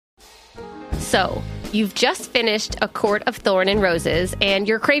So, you've just finished A Court of Thorn and Roses, and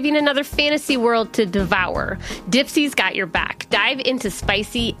you're craving another fantasy world to devour. Dipsy's got your back. Dive into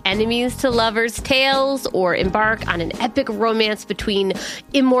spicy enemies to lovers tales, or embark on an epic romance between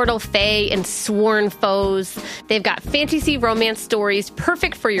immortal fae and sworn foes. They've got fantasy romance stories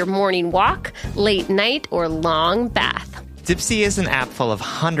perfect for your morning walk, late night, or long bath. Dipsy is an app full of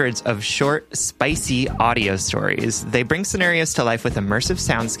hundreds of short, spicy audio stories. They bring scenarios to life with immersive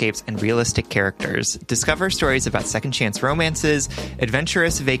soundscapes and realistic characters. Discover stories about second chance romances,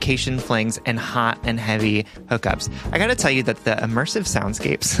 adventurous vacation flings, and hot and heavy hookups. I gotta tell you that the immersive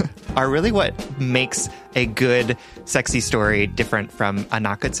soundscapes are really what makes a good sexy story different from a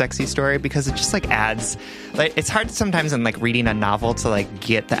not good sexy story, because it just adds, it's hard sometimes in reading a novel to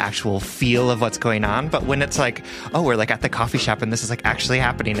get the actual feel of what's going on, but when it's we're at the coffee shop and this is actually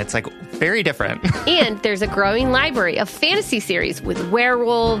happening, it's very different. And there's a growing library of fantasy series with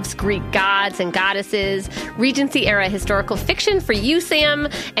werewolves, Greek gods and goddesses, Regency era historical fiction for you, Sam,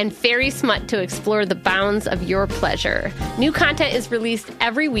 and fairy smut to explore the bounds of your pleasure. New content is released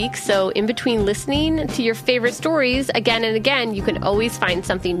every week, so in between listening to your favorite stories again and again, you can always find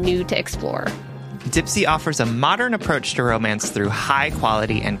something new to explore. Dipsy offers a modern approach to romance through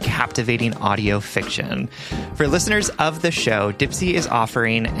high-quality and captivating audio fiction. For listeners of the show, Dipsy is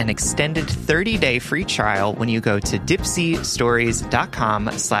offering an extended 30-day free trial when you go to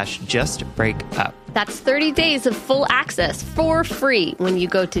dipsystories.com/justbreakup. That's 30 days of full access for free when you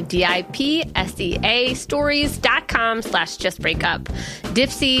go to dipseastories.com/justbreakup.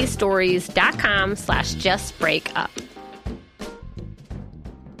 dipseastories.com/justbreakup.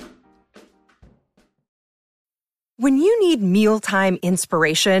 When you need mealtime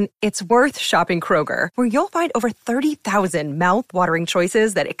inspiration, it's worth shopping Kroger, where you'll find over 30,000 mouth-watering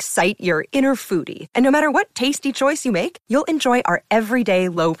choices that excite your inner foodie. And no matter what tasty choice you make, you'll enjoy our everyday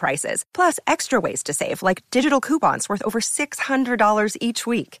low prices, plus extra ways to save, like digital coupons worth over $600 each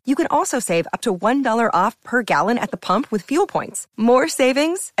week. You can also save up to $1 off per gallon at the pump with fuel points. More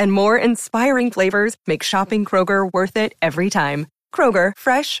savings and more inspiring flavors make shopping Kroger worth it every time. Kroger,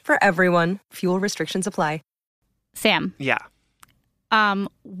 fresh for everyone. Fuel restrictions apply. Sam. Yeah.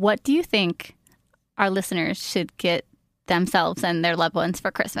 What do you think our listeners should get themselves and their loved ones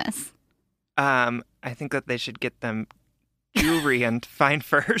for Christmas? I think that they should get them jewelry and fine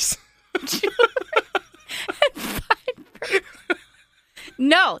furs.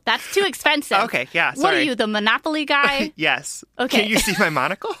 No, that's too expensive. Okay, yeah, sorry. What are you, the Monopoly guy? Yes. Okay. Can you see my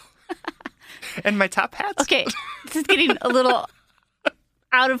monocle? And my top hats? Okay, this is getting a little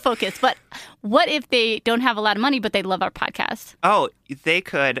out of focus, but what if they don't have a lot of money, but they love our podcast? Oh, they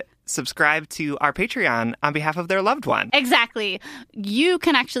could subscribe to our Patreon on behalf of their loved one. Exactly. You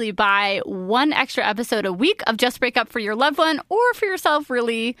can actually buy one extra episode a week of Just Break Up for your loved one or for yourself,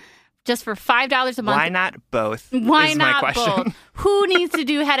 really, just for $5 a month. Why not both? Why is not my question. both? Who needs to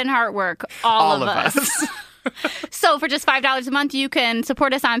do head and heart work? All of us. So for just $5 a month, you can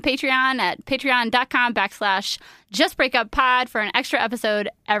support us on Patreon at patreon.com/justbreakuppod for an extra episode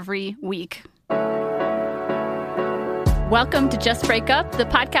every week. Welcome to Just Break Up, the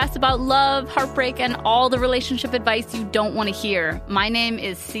podcast about love, heartbreak, and all the relationship advice you don't want to hear. My name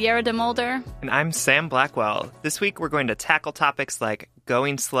is Sierra DeMulder. And I'm Sam Blackwell. This week, we're going to tackle topics like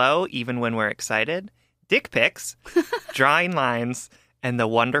going slow even when we're excited, dick pics, drawing lines, and the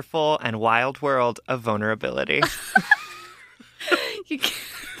wonderful and wild world of vulnerability. You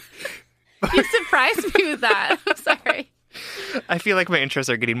surprised me with that. I'm sorry. I feel like my intros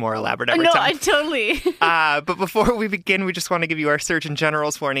are getting more elaborate every No, time. I totally. But before we begin, we just want to give you our Surgeon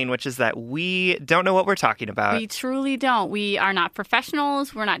General's warning, which is that we don't know what we're talking about. We truly don't. We are not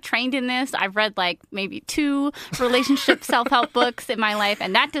professionals. We're not trained in this. I've read maybe 2 relationship self-help books in my life,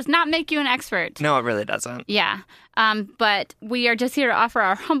 and that does not make you an expert. No, it really doesn't. Yeah. But we are just here to offer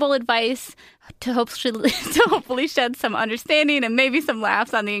our humble advice to hopefully shed some understanding and maybe some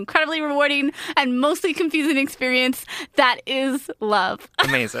laughs on the incredibly rewarding and mostly confusing experience that is love.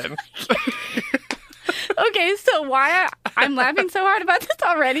 Amazing. Okay, so why I'm laughing so hard about this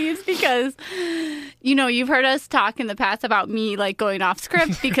already is because, you've heard us talk in the past about me going off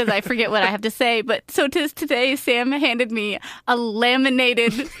script because I forget what I have to say. But so today, Sam handed me a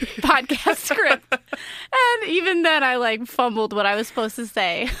laminated podcast script. And even then, I fumbled what I was supposed to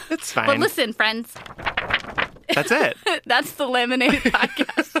say. It's fine. But listen, friends. That's it. That's the laminated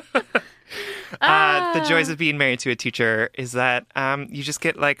podcast. The joys of being married to a teacher is that you just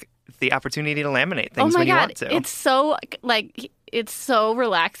get the opportunity to laminate things when you want to. It's so it's so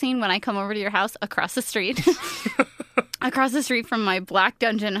relaxing when I come over to your house across the street. across the street from my black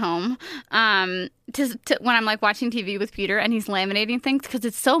dungeon home to when I'm like watching TV with Peter and he's laminating things because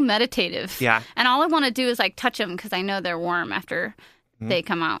it's so meditative. Yeah. And all I want to do is like touch them because I know they're warm after they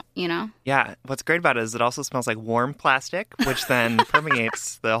come out, you know? Yeah. What's great about it is it also smells like warm plastic, which then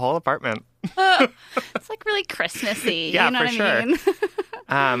permeates the whole apartment. It's like really Christmassy. Yeah, you know for what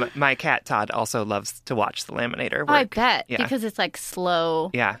I mean? My cat, Todd, also loves to watch the laminator work. Oh, I bet. Yeah. Because it's like slow,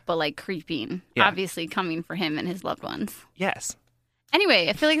 Yeah. but like creeping. Yeah. Obviously coming for him and his loved ones. Yes. Anyway,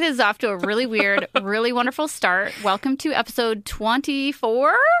 I feel like this is off to a really weird, really wonderful start. Welcome to episode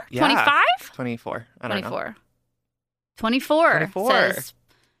 24? Yeah. 25? 24. I don't know. 24. 24. Says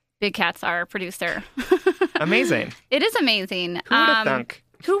Big Cat's our producer. Amazing. It is amazing. Who would have thunk?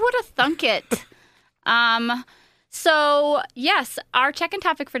 Who would have thunk it? So, yes, our check-in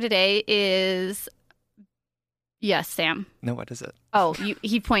topic for today is... Yes, Sam. No, what is it? Oh,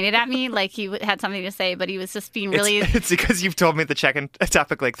 he pointed at me like he had something to say, but he was just being really... It's because you've told me the check-in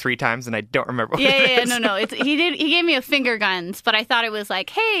topic like 3 times and I don't remember what it is. No. He gave me a finger guns, but I thought it was like,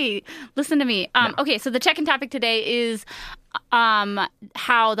 hey, listen to me. No. Okay, so the check-in topic today is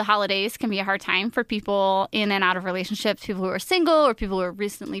how the holidays can be a hard time for people in and out of relationships, people who are single or people who are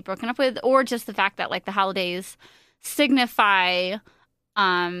recently broken up with, or just the fact that like the holidays signify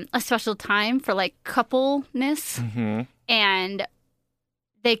a special time for like coupleness. Mm-hmm. And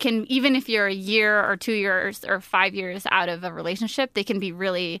they can, even if you're a year or 2 years or 5 years out of a relationship, they can be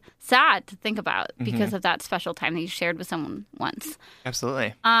really sad to think about because of that special time that you shared with someone once.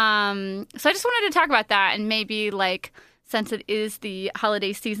 Absolutely. So I just wanted to talk about that and maybe like, since it is the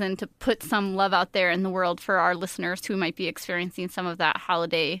holiday season, to put some love out there in the world for our listeners who might be experiencing some of that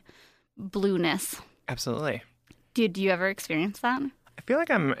holiday blueness. Absolutely. Did you ever experience that? I feel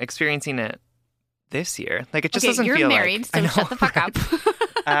like I'm experiencing it this year. Like it just doesn't you're feel married, like... so shut the fuck up.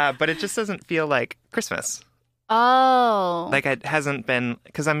 But it just doesn't feel like Christmas. Oh. Like it hasn't been...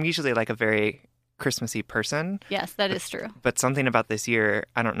 Because I'm usually like a very Christmassy person. Yes, that is true. But something about this year,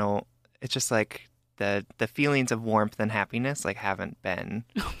 I don't know. It's just like the feelings of warmth and happiness like haven't been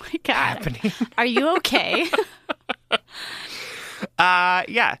Oh my God. happening. Are you okay?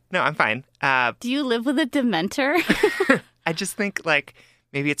 Yeah. No, I'm fine. Do you live with a dementor? I just think like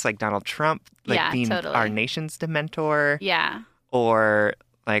maybe it's like Donald Trump like Yeah, being totally. our nation's dementor. Yeah. Or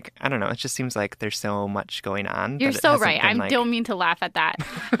like, I don't know. It just seems like there's so much going on. You're that it so hasn't right. been, I like... don't mean to laugh at that.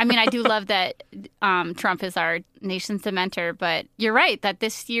 I mean, I do love that Trump is our nation's dementor, but you're right that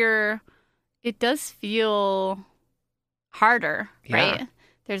this year it does feel harder, Yeah. right?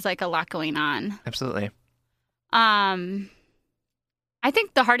 There's like a lot going on. Absolutely. I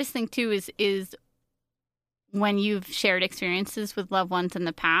think the hardest thing too is when you've shared experiences with loved ones in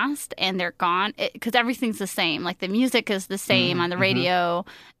the past and they're gone, because everything's the same. Like the music is the same on the radio,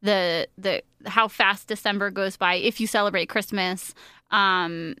 the how fast December goes by. If you celebrate Christmas,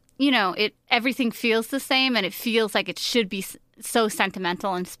 everything feels the same, and it feels like it should be so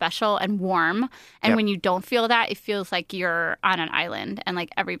sentimental and special and warm. And Yep. when you don't feel that, it feels like you're on an island and like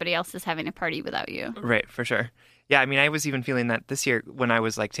everybody else is having a party without you. Right, for sure. Yeah, I mean, I was even feeling that this year when I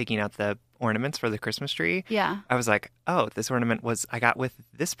was like taking out the ornaments for the Christmas tree. Yeah. I was like, oh, this ornament I got with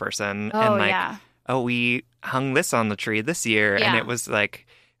this person. Oh, and like, yeah. oh, we hung this on the tree this year. And Yeah. it was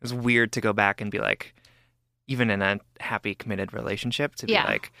weird to go back and be like, even in a happy, committed relationship, to be Yeah.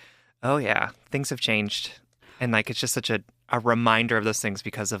 like, oh, yeah, things have changed. And like, it's just such a reminder of those things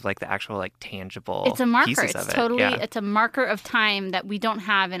because of like the actual like tangible It's a marker. pieces It's of it. totally, Yeah. it's a marker of time that we don't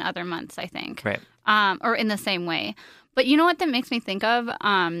have in other months, I think. Right. Or in the same way. But you know what that makes me think of?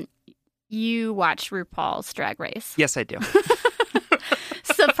 You watch RuPaul's Drag Race. Yes, I do.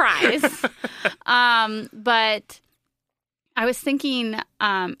 Surprise. But I was thinking,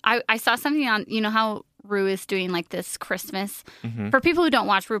 I saw something on, you know how Ru is doing like this Christmas. For people who don't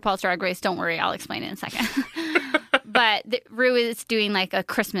watch RuPaul's Drag Race, don't worry, I'll explain it in a second. But Ru is doing like a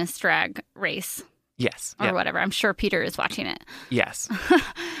Christmas drag race. Yes. Or Yeah. whatever. I'm sure Peter is watching it. Yes.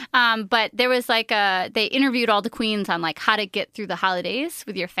 But there was like they interviewed all the queens on like how to get through the holidays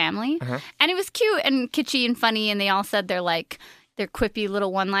with your family. And it was cute and kitschy and funny. And they all said they're quippy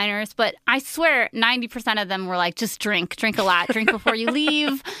little one-liners. But I swear 90% of them were like, just drink a lot. Drink before you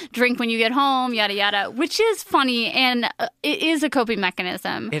leave. Drink when you get home, yada, yada, which is funny. And it is a coping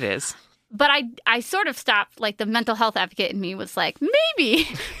mechanism. It is. But I sort of stopped, like the mental health advocate in me was like, maybe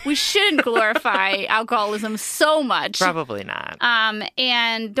we shouldn't glorify alcoholism so much. Probably not.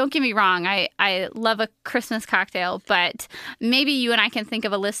 And don't get me wrong, I love a Christmas cocktail, but maybe you and I can think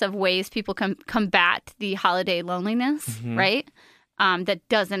of a list of ways people can combat the holiday loneliness, right? That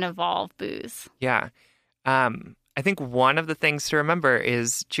doesn't involve booze. Yeah. I think one of the things to remember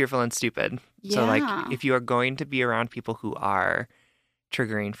is cheerful and stupid. So, like, Yeah. if you are going to be around people who are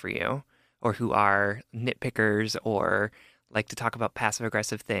triggering for you or who are nitpickers or like to talk about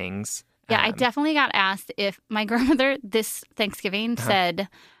passive-aggressive things. Yeah, I definitely got asked if my grandmother this Thanksgiving said,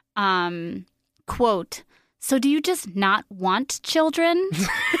 quote, "So do you just not want children?"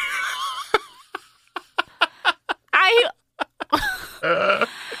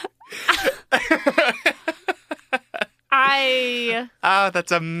 Oh,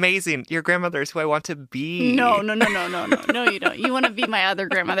 that's amazing. Your grandmother is who I want to be. No, you don't. You want to be my other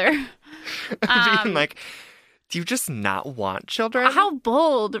grandmother. Being like, do you just not want children? How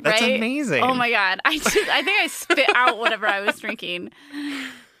bold, right? That's amazing. Oh my God. I think I spit out whatever I was drinking.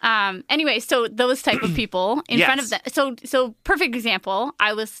 Anyway, so those type of people in front of them. So perfect example.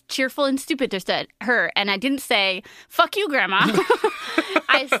 I was cheerful and stupid to her, and I didn't say, "Fuck you, Grandma."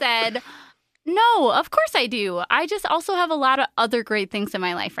 I said, "No, of course I do. I just also have a lot of other great things in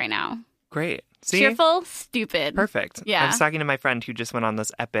my life right now." Great. See? Cheerful, stupid. Perfect. Yeah. I was talking to my friend who just went on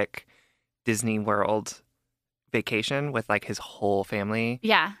this epic Disney World vacation with like his whole family.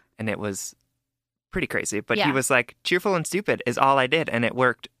 Yeah. And it was pretty crazy. But Yeah. he was like, cheerful and stupid is all I did. And it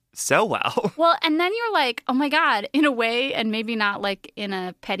worked so well. Well, and then you're like, oh my God, in a way, and maybe not like in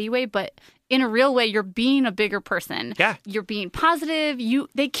a petty way, but in a real way, you're being a bigger person. Yeah. You're being positive.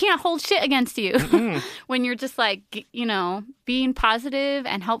 They can't hold shit against you when you're just like, being positive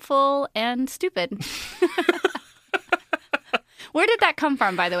and helpful and stupid. Where did that come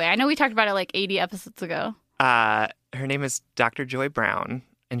from, by the way? I know we talked about it like 80 episodes ago. Her name is Dr. Joy Brown,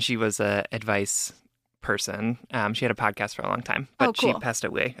 and she was a advice person. She had a podcast for a long time, but cool. she passed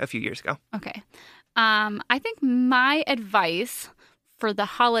away a few years ago. Okay. I think my advice for the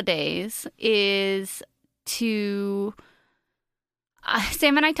holidays is to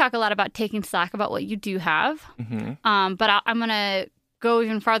Sam and I talk a lot about taking stock about what you do have. Mm-hmm. But I'm going to go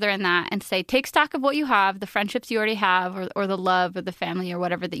even farther in that and say take stock of what you have, the friendships you already have, or the love or the family or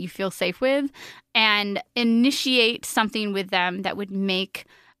whatever that you feel safe with, and initiate something with them that would make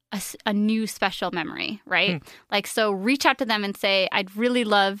a new special memory, right? Like, so reach out to them and say, I'd really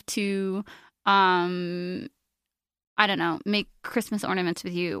love to, I don't know, make Christmas ornaments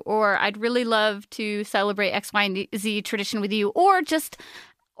with you, or I'd really love to celebrate X, Y, and Z tradition with you, or just,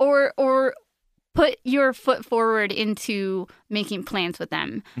 or put your foot forward into making plans with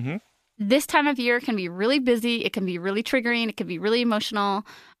them. Mm-hmm. This time of year can be really busy. It can be really triggering. It can be really emotional.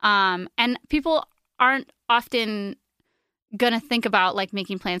 And people aren't often going to think about like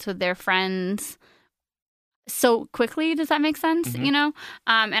making plans with their friends so quickly. Does that make sense? Mm-hmm.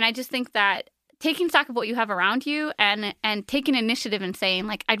 And I just think that taking stock of what you have around you and taking initiative and saying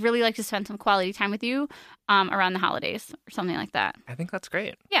like, I'd really like to spend some quality time with you around the holidays or something like that. I think that's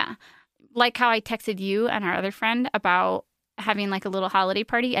great. Yeah. Like how I texted you and our other friend about having like a little holiday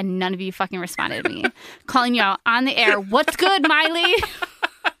party and none of you fucking responded to me. Calling you out on the air. What's good, Miley?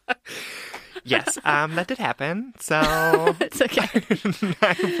 Yes, that did happen. So It's okay.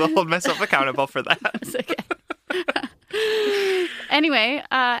 I will hold myself accountable for that. It's okay. Anyway,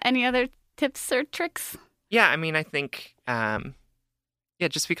 any other tips or tricks? Yeah, I mean, I think,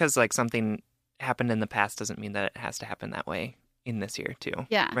 just because like something happened in the past doesn't mean that it has to happen that way in this year too.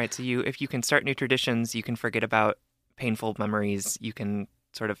 Yeah. Right. So if you can start new traditions, you can forget about painful memories. You can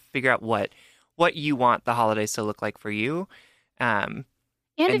sort of figure out what you want the holidays to look like for you, and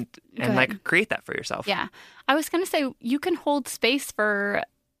like create that for yourself. Yeah. I was going to say you can hold space for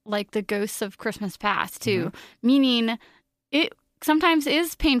like the ghosts of Christmas past too, meaning it sometimes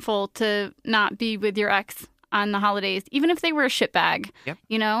is painful to not be with your ex on the holidays, even if they were a shitbag,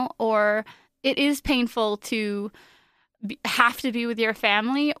 or it is painful to have to be with your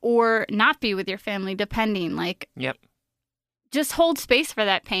family or not be with your family, depending. Like, just hold space for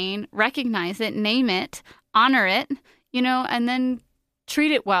that pain, recognize it, name it, honor it, and then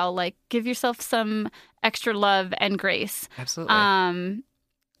treat it well. Like, give yourself some extra love and grace. Absolutely.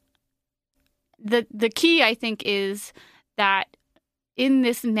 The key, I think, is that in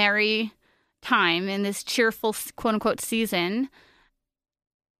this merry time, in this cheerful, quote unquote, season,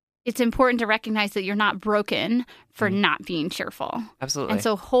 it's important to recognize that you're not broken for not being cheerful. Absolutely. And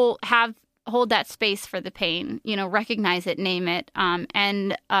so hold that space for the pain, recognize it, name it,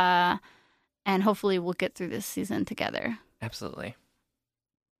 and hopefully we'll get through this season together. Absolutely.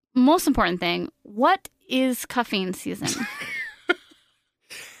 Most important thing, what is cuffing season?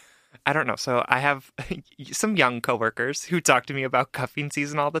 I don't know. So I have some young coworkers who talk to me about cuffing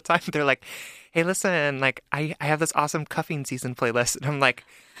season all the time. They're like, hey, listen, like I have this awesome cuffing season playlist. And I'm like,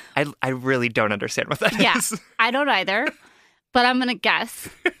 I really don't understand what that is. I don't either, but I'm going to guess.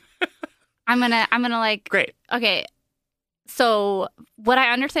 I'm going to like, great. Okay. So what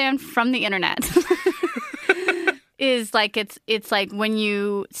I understand from the internet is like it's like when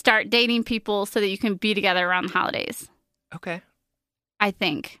you start dating people so that you can be together around the holidays. Okay. I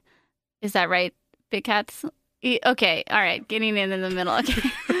think. Is that right, Big Cats? Okay, all right, getting in the middle. Okay.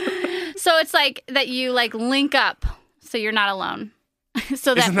 So it's like that you like link up so you're not alone.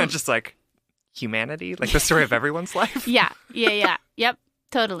 So Isn't that just like humanity? Like the story of everyone's life? Yeah. Yep,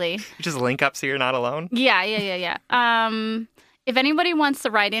 totally. You just link up so you're not alone? Yeah. If anybody wants to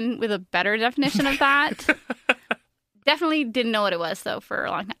write in with a better definition of that, definitely didn't know what it was, though, for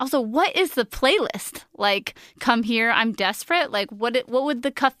a long time. Also, what is the playlist? Like, come here, I'm desperate? Like, what would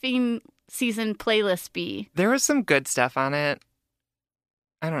the cuffing season playlist be? There was some good stuff on it.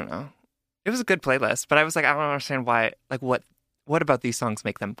 I don't know. It was a good playlist, but I was like, I don't understand why, like, what about these songs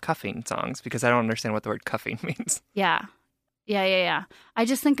make them cuffing songs? Because I don't understand what the word cuffing means. Yeah. I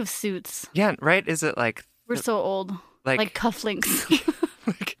just think of Suits. Yeah, right? Is it like... We're so old. Like cufflinks.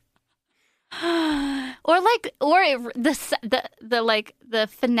 like, the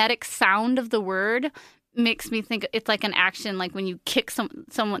phonetic sound of the word makes me think it's like an action, like when you kick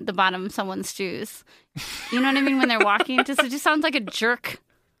someone the bottom of someone's shoes. You know what I mean? When they're walking, it just sounds like a jerk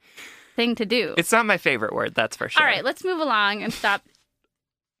thing to do. it's not my favorite word, that's for sure. All right, let's move along and stop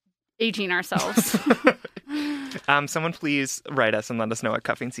aging ourselves. Someone please write us and let us know what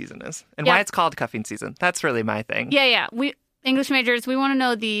cuffing season is and why it's called cuffing season. That's really my thing. Yeah. We English majors, we want to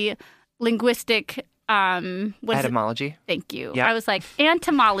know the linguistic Etymology. Thank you. Yeah. I was like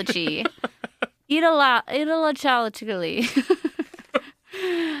entomology. Etymologically.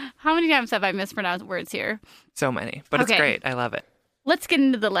 How many times have I mispronounced words here? So many, but it's Okay. great. I love it. Let's get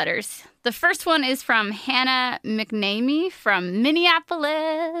into the letters. The first one is from Hannah McNamee from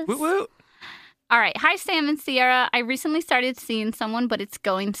Minneapolis. Woot woot. All right. Hi, Sam and Sierra. I recently started seeing someone, but it's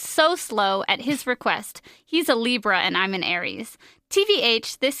going so slow at his request. He's a Libra and I'm an Aries.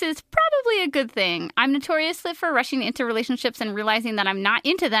 TVH, this is probably a good thing. I'm notorious for rushing into relationships and realizing that I'm not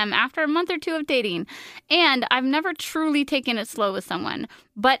into them after a month or two of dating. And I've never truly taken it slow with someone.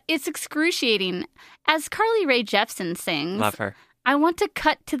 But it's excruciating. As Carly Rae Jepsen sings... Love her. I want to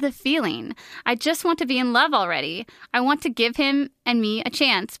cut to the feeling. I just want to be in love already. I want to give him and me a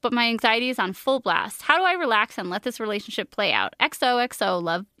chance, but my anxiety is on full blast. How do I relax and let this relationship play out? XOXO,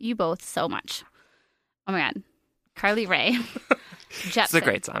 love you both so much. Oh my God. Carly Rae Jepsen. It's a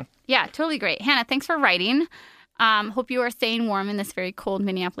great song. Yeah, totally great. Hannah, thanks for writing. Hope you are staying warm in this very cold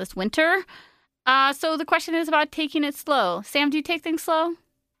Minneapolis winter. So the question is about taking it slow. Sam, do you take things slow?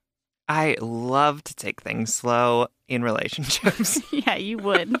 I love to take things slow in relationships. Yeah, you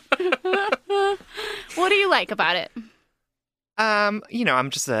would. What do you like about it? I'm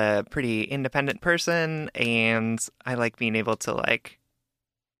just a pretty independent person and I like being able to like,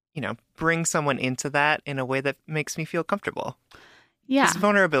 bring someone into that in a way that makes me feel comfortable. Yeah. Because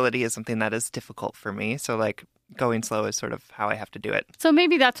vulnerability is something that is difficult for me. So like going slow is sort of how I have to do it. So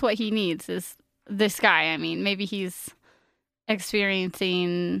maybe that's what he needs is this guy. I mean, maybe he's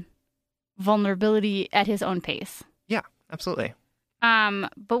experiencing vulnerability at his own pace. Yeah, absolutely.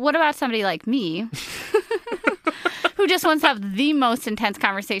 But what about somebody like me who just wants to have the most intense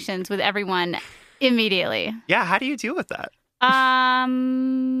conversations with everyone immediately? Yeah, how do you deal with that? I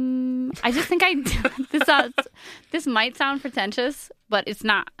just think this might sound pretentious, but it's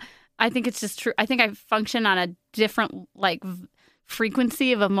not. I think it's just true. I think I function on a different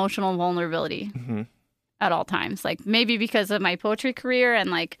frequency of emotional vulnerability at all times. Like maybe because of my poetry career and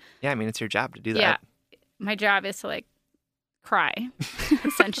yeah, I mean it's your job to do that. Yeah, my job is to cry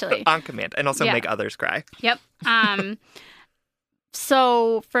essentially on command and also make others cry. Yep.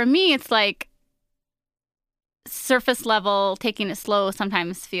 So for me, it's surface level, taking it slow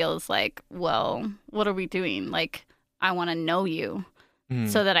sometimes feels like, well, what are we doing? I want to know you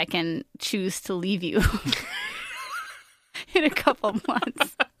so that I can choose to leave you in a couple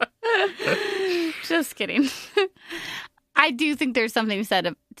months. Just kidding. I do think there's something to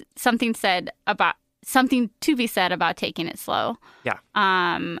be said about taking it slow. Yeah.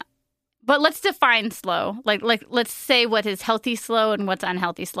 But let's define slow. Let's say what is healthy slow and what's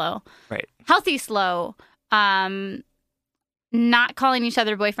unhealthy slow. Right. Healthy slow. Not calling each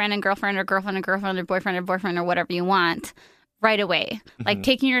other boyfriend and girlfriend or girlfriend and girlfriend or boyfriend or whatever you want right away.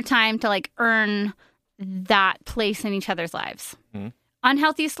 Taking your time to earn that place in each other's lives.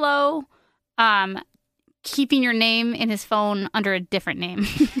 Unhealthy slow, keeping your name in his phone under a different name.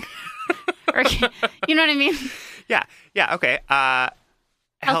 You know what I mean? Yeah. Okay.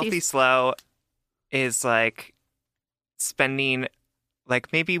 Healthy slow is spending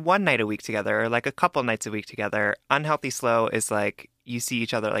maybe one night a week together or a couple nights a week together. Unhealthy slow is you see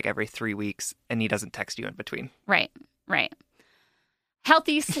each other every 3 weeks and he doesn't text you in between. Right. Right.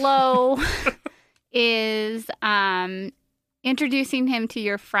 Healthy slow is introducing him to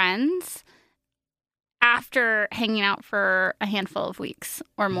your friends after hanging out for a handful of weeks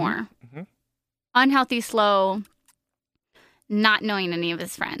or more. Mm-hmm. Unhealthy slow, not knowing any of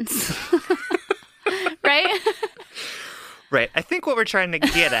his friends. Right? Right. I think what we're trying to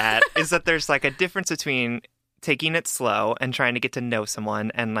get at is that there's like a difference between taking it slow and trying to get to know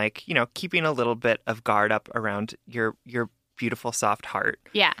someone and like, you know, keeping a little bit of guard up around your beautiful soft heart.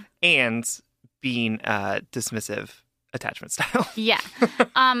 Yeah. And being dismissive attachment style. Yeah.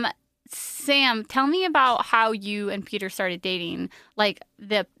 Sam, tell me about how you and Peter started dating. Like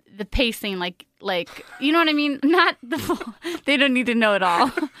the pacing, like you know what I mean? Not the full, they don't need to know it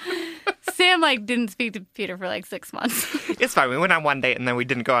all. Sam like didn't speak to Peter for like 6 months. It's fine. We went on one date and then we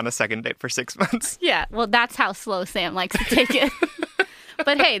didn't go on a second date for 6 months. Yeah, well that's how slow Sam likes to take it.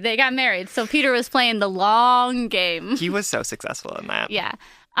 But hey, they got married, so Peter was playing the long game. He was so successful in that. Yeah.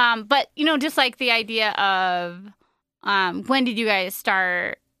 But you know, just like the idea of when did you guys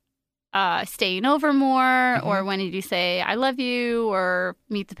start staying over more, or when did you say I love you, or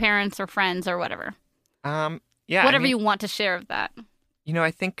meet the parents or friends or whatever? Yeah. Whatever you want to share of that. You know,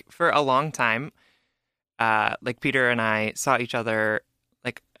 I think for a long time, like Peter and I saw each other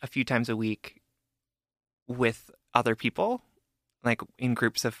like a few times a week with other people, like in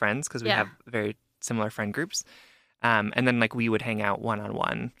groups of friends, because we have very similar friend groups. And then like we would hang out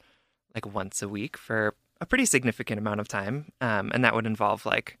one-on-one like once a week for a pretty significant amount of time. And that would involve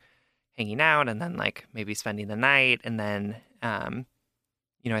like hanging out and then like maybe spending the night. And then,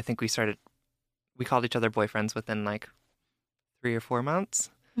 you know, I think we called each other boyfriends within like 3 or 4 months.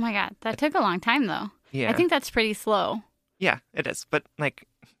 Oh my God, that took a long time though. Yeah. I think that's pretty slow. Yeah, it is. But like,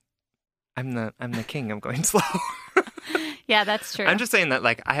 I'm the king of going slow. Yeah, that's true. I'm just saying that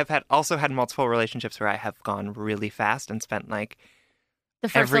like I have also had multiple relationships where I have gone really fast and spent like the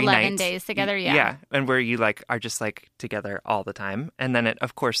first every 11 night, days together. Yeah. Yeah. And where you like are just like together all the time. And then it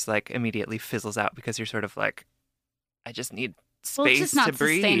of course like immediately fizzles out because you're sort of like, I just need space it's just not to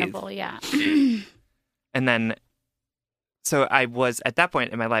breathe. Sustainable. Yeah. And then, so I was at that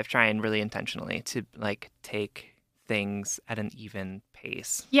point in my life trying really intentionally to like take things at an even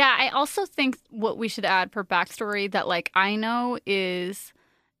pace. Yeah, I also think what we should add for backstory that like I know is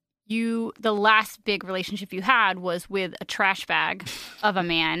the last big relationship you had was with a trash bag of a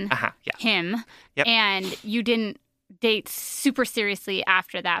man, yeah. him, Yep. and you didn't date super seriously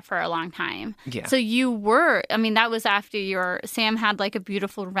after that for a long time. Yeah. So that was after Sam had like a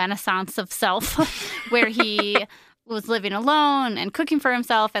beautiful renaissance of self where he was living alone and cooking for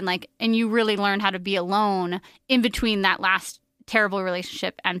himself and you really learned how to be alone in between that last terrible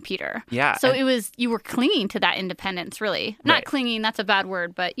relationship and Peter. Yeah. So you were clinging to that independence, really. Not Right. clinging, that's a bad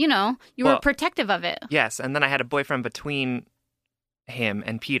word, but you were protective of it. Yes. And then I had a boyfriend between him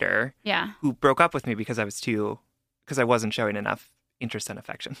and Peter Yeah. who broke up with me because I wasn't showing enough interest and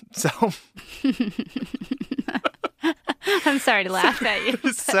affection. So I'm sorry to laugh at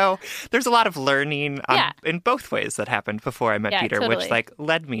you. So there's a lot of learning in both ways that happened before I met Peter, totally. which like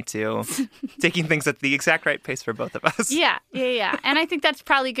led me to taking things at the exact right pace for both of us. Yeah. And I think that's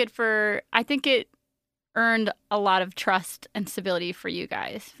probably good I think it earned a lot of trust and stability for you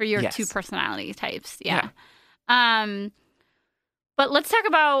guys, for your two personality types. Yeah. But let's talk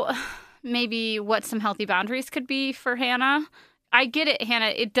about maybe what some healthy boundaries could be for Hannah. I get it, Hannah.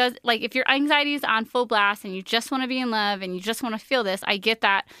 It does, like, if your anxiety is on full blast and you just want to be in love and you just want to feel this, I get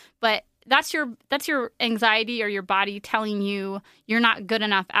that. But that's your anxiety or your body telling you you're not good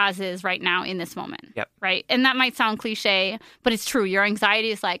enough as is right now in this moment. Yep. Right? And that might sound cliche, but it's true. Your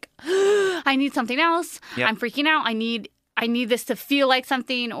anxiety is like, I need something else. Yep. I'm freaking out. I need this to feel like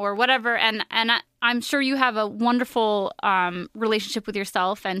something or whatever. And I'm sure you have a wonderful relationship with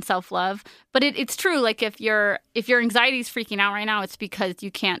yourself and self-love. But it's true. Like if your anxiety is freaking out right now, it's because you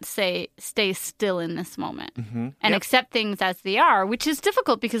can't stay still in this moment and accept things as they are, which is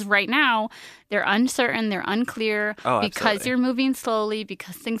difficult because right now they're uncertain, they're unclear because you're moving slowly,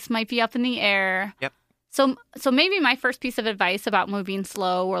 because things might be up in the air. Yep. So maybe my first piece of advice about moving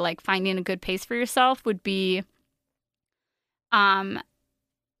slow or like finding a good pace for yourself would be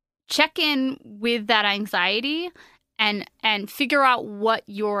check in with that anxiety and figure out what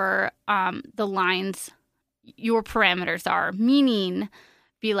your the lines, your parameters are. Meaning,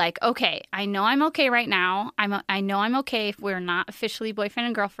 be like, okay, I know I'm okay right now. I know I'm okay if we're not officially boyfriend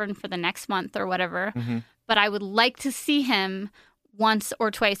and girlfriend for the next month or whatever. But I would like to see him once or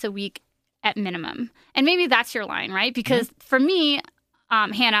twice a week at minimum. And maybe that's your line, right? Because for me,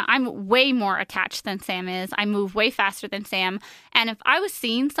 Hannah, I'm way more attached than Sam is. I move way faster than Sam. And if I was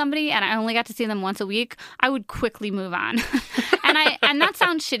seeing somebody and I only got to see them once a week, I would quickly move on. and that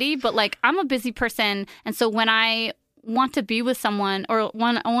sounds shitty, but like I'm a busy person. And so when I want to be with someone or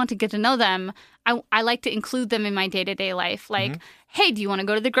when I want to get to know them, I like to include them in my day-to-day life. Like, hey, do you want to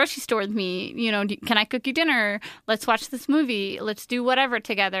go to the grocery store with me? You know, can I cook you dinner? Let's watch this movie. Let's do whatever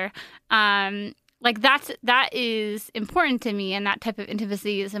together. Like that is important to me, and that type of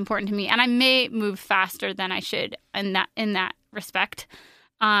intimacy is important to me. And I may move faster than I should in that respect,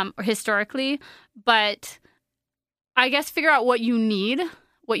 or historically. But I guess figure out what you need,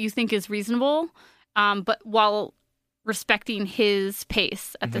 what you think is reasonable, but while respecting his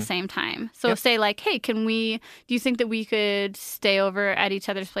pace at the same time. So say like, hey, do you think that we could stay over at each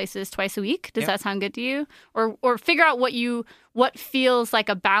other's places twice a week? Does that sound good to you? Or figure out what feels like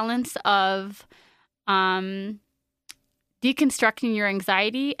a balance of deconstructing your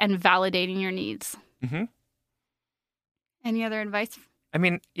anxiety and validating your needs. Any other advice? I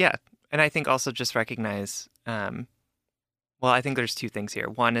mean, yeah. And I think also just recognize, I think there's two things here.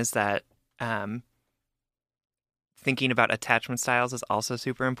 One is that thinking about attachment styles is also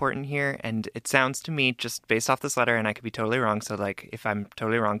super important here. And it sounds to me, just based off this letter, and I could be totally wrong, so like if I'm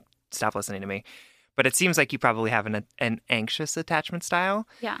totally wrong, stop listening to me. But it seems like you probably have an anxious attachment style.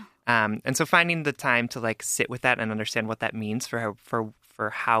 Yeah. And so finding the time to like sit with that and understand what that means for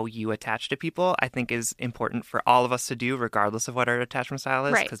how you attach to people, I think is important for all of us to do, regardless of what our attachment style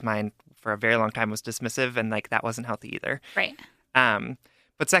is. Because mine, for a very long time, was dismissive, and like that wasn't healthy either. Right.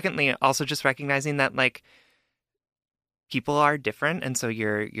 But secondly, also just recognizing that like people are different, and so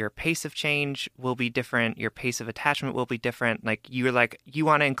your pace of change will be different. Your pace of attachment will be different. Like you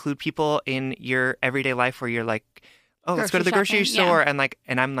want to include people in your everyday life where you're like, oh, let's go to the grocery store, and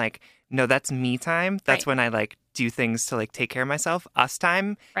I'm like, no, that's me time. That's when I like do things to like take care of myself. Us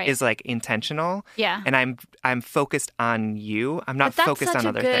time is like intentional. Yeah. And I'm focused on you. I'm not focused on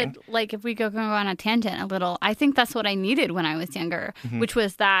other things. Like if we go on a tangent a little, I think that's what I needed when I was younger, which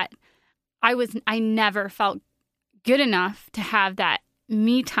was that I never felt good enough to have that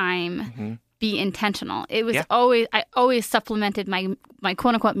me time be intentional. It was I always supplemented my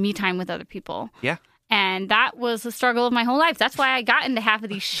quote unquote me time with other people. Yeah. And that was the struggle of my whole life. That's why I got into half of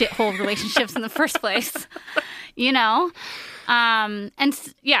these shithole relationships in the first place, you know?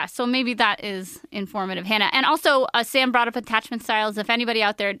 So maybe that is informative, Hannah. And also, Sam brought up attachment styles. If anybody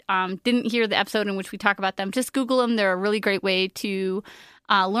out there didn't hear the episode in which we talk about them, just Google them. They're a really great way to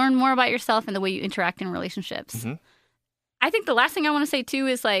learn more about yourself and the way you interact in relationships. I think the last thing I want to say, too,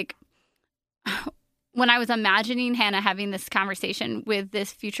 is like, when I was imagining Hannah having this conversation with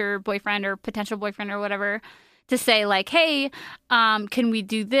this future boyfriend or potential boyfriend or whatever, to say like, hey, can we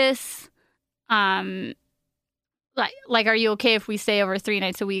do this? Like, are you okay if we stay over 3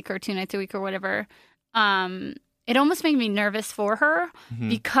 nights a week or 2 nights a week or whatever? It almost made me nervous for her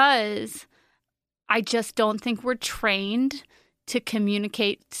because I just don't think we're trained to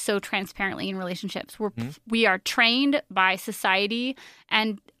communicate so transparently in relationships. We are trained by society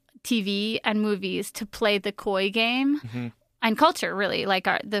and TV and movies to play the coy game, and culture, really, like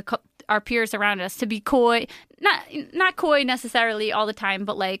our peers around us, to be coy, not coy necessarily all the time,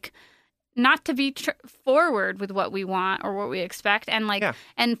 but like not to be forward with what we want or what we expect. And like,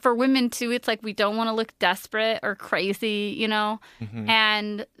 and for women too, it's like we don't want to look desperate or crazy, you know?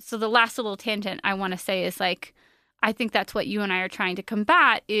 And so the last little tangent I want to say is like, I think that's what you and I are trying to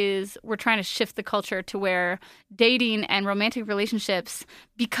combat, is we're trying to shift the culture to where dating and romantic relationships,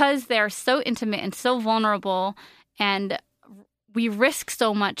 because they're so intimate and so vulnerable, and we risk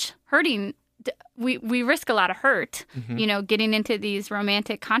so much hurting, we risk a lot of hurt, you know, getting into these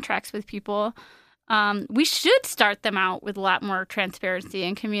romantic contracts with people. We should start them out with a lot more transparency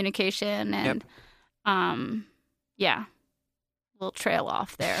and communication, and we'll trail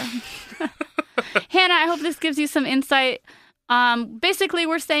off there. Hannah, I hope this gives you some insight. Basically,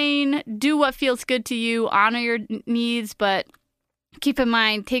 we're saying do what feels good to you, honor your needs, but keep in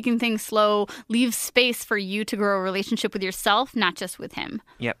mind, taking things slow, leave space for you to grow a relationship with yourself, not just with him.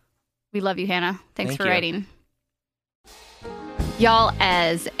 Yep. We love you, Hannah. Thanks for writing. Y'all,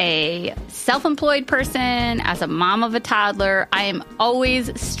 as a self-employed person, as a mom of a toddler, I am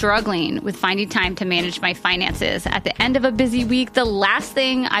always struggling with finding time to manage my finances. At the end of a busy week, the last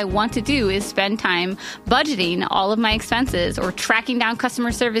thing I want to do is spend time budgeting all of my expenses or tracking down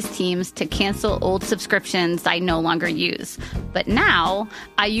customer service teams to cancel old subscriptions I no longer use. But now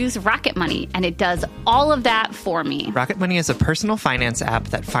I use Rocket Money, and it does all of that for me. Rocket Money is a personal finance app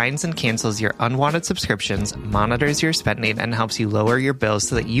that finds and cancels your unwanted subscriptions, monitors your spending, and helps you lower your bills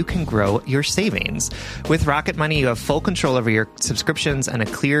so that you can grow your savings. With Rocket Money, you have full control over your subscriptions and a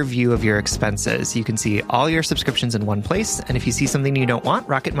clear view of your expenses. You can see all your subscriptions in one place, and if you see something you don't want,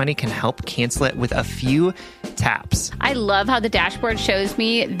 Rocket Money can help cancel it with a few taps. I love how the dashboard shows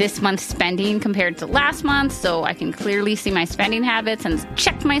me this month's spending compared to last month, so I can clearly see my spending habits and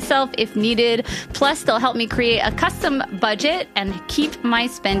check myself if needed. Plus, they'll help me create a custom budget and keep my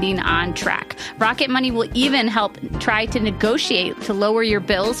spending on track. Rocket Money will even help try to negotiate to lower your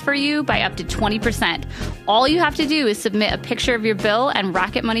bills for you by up to 20%. All you have to do is submit a picture of your bill, and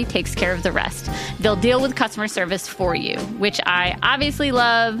Rocket Money takes care of the rest. They'll deal with customer service for you, which I obviously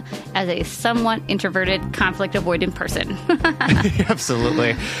love as a somewhat introverted, conflict-avoidant person.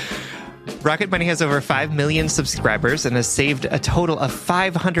 Absolutely. Rocket Money has over 5 million subscribers and has saved a total of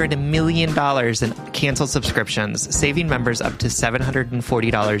 $500 million in canceled subscriptions, saving members up to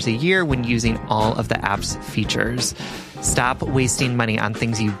 $740 a year when using all of the app's features. Stop wasting money on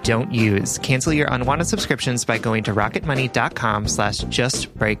things you don't use. Cancel your unwanted subscriptions by going to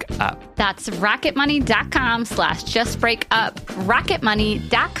rocketmoney.com/justbreakup. That's rocketmoney.com/justbreakup.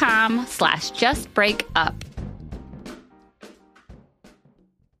 rocketmoney.com/justbreakup.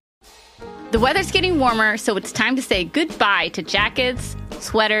 The weather's getting warmer, so it's time to say goodbye to jackets,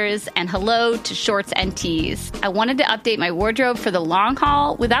 sweaters, and hello to shorts and tees. I wanted to update my wardrobe for the long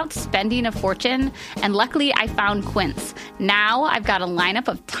haul without spending a fortune, and luckily I found Quince. Now I've got a lineup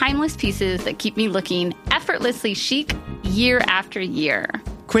of timeless pieces that keep me looking effortlessly chic year after year.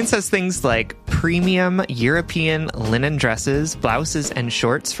 Quince has things like premium European linen dresses, blouses, and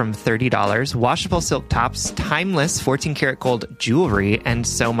shorts from $30, washable silk tops, timeless 14-karat gold jewelry, and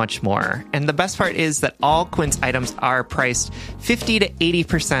so much more. And the best part is that all Quince items are priced 50 to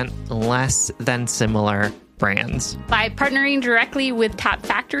 80% less than similar brands. By partnering directly with top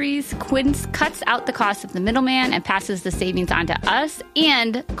factories, Quince cuts out the cost of the middleman and passes the savings on to us.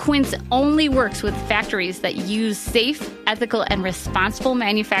 And Quince only works with factories that use safe, ethical, and responsible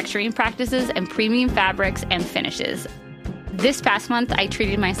manufacturing practices and premium fabrics and finishes. This past month, I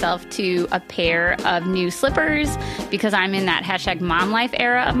treated myself to a pair of new slippers because I'm in that #mom life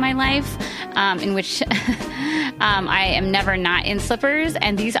era of my life, in which I am never not in slippers.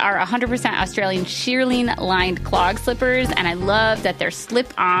 And these are 100% Australian shearling lined clog slippers. And I love that they're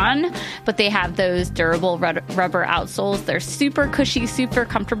slip on, but they have those durable rubber outsoles. They're super cushy, super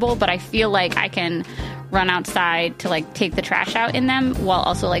comfortable, but I feel like I can run outside to like take the trash out in them while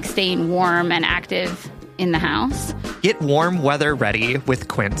also like staying warm and active in the house. Get warm weather ready with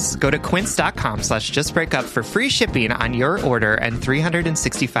Quince. Go to quince.com/justbreakup for free shipping on your order and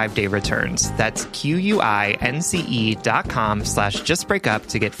 365-day returns. That's QUINCE.com/justbreakup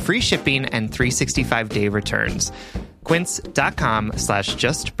to get free shipping and 365-day returns.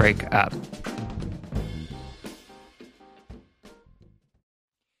 Quince.com/justbreakup.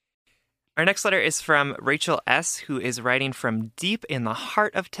 Our next letter is from Rachel S., who is writing from deep in the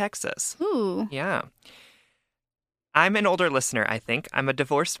heart of Texas. Ooh. Yeah. I'm an older listener, I think. I'm a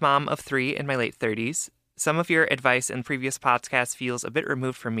divorced mom of 3 in my late 30s. Some of your advice in previous podcasts feels a bit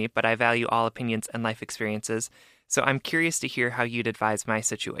removed from me, but I value all opinions and life experiences, so I'm curious to hear how you'd advise my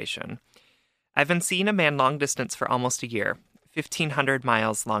situation. I've been seeing a man long distance for almost a year, 1,500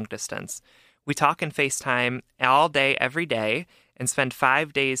 miles long distance. We talk and FaceTime all day, every day, and spend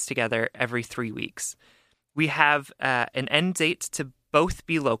 5 days together every 3 weeks. We have an end date to both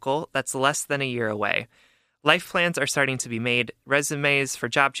be local that's less than a year away. Life plans are starting to be made, resumes for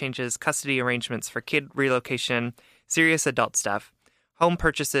job changes, custody arrangements for kid relocation, serious adult stuff, home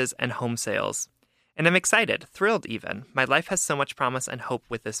purchases, and home sales. And I'm excited, thrilled even. My life has so much promise and hope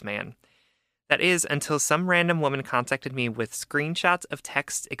with this man. That is, until some random woman contacted me with screenshots of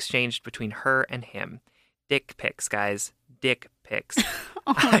texts exchanged between her and him. Dick pics, guys. Dick pics.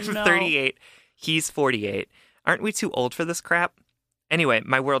 I'm 38. He's 48. Aren't we too old for this crap? Anyway,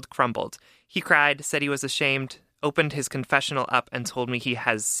 my world crumbled. He cried, said he was ashamed, opened his confessional up, and told me he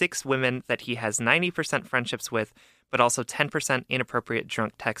has 6 women that he has 90% friendships with, but also 10% inappropriate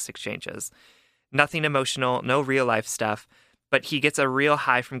drunk text exchanges. Nothing emotional, no real-life stuff, but he gets a real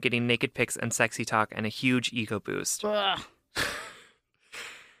high from getting naked pics and sexy talk and a huge ego boost.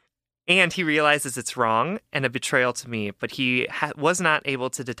 And he realizes it's wrong and a betrayal to me, but he was not able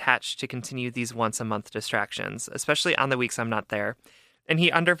to detach to continue these once-a-month distractions, especially on the weeks I'm not there. And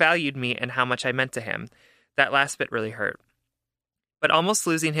he undervalued me and how much I meant to him. That last bit really hurt. But almost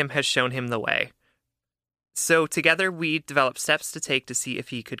losing him has shown him the way. So together we developed steps to take to see if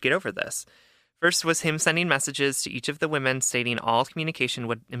he could get over this. First was him sending messages to each of the women stating all communication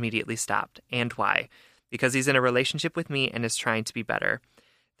would immediately stop. And why? Because he's in a relationship with me and is trying to be better.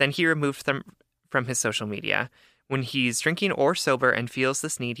 Then he removed them from his social media. When he's drinking or sober and feels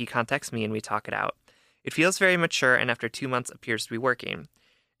this need, he contacts me and we talk it out. It feels very mature and after 2 months appears to be working.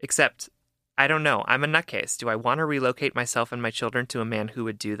 Except, I don't know, I'm a nutcase. Do I want to relocate myself and my children to a man who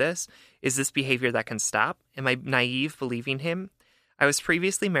would do this? Is this behavior that can stop? Am I naive believing him? I was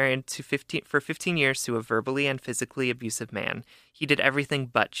previously married for 15 years to a verbally and physically abusive man. He did everything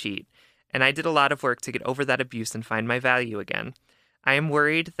but cheat. And I did a lot of work to get over that abuse and find my value again. I am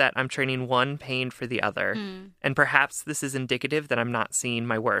worried that I'm trading one pain for the other, and perhaps this is indicative that I'm not seeing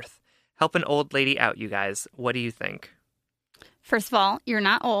my worth. Help an old lady out, you guys. What do you think? First of all, you're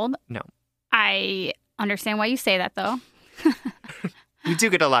not old. No. I understand why you say that, though. We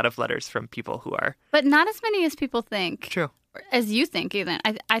do get a lot of letters from people who are. But not as many as people think. True. As you think, even.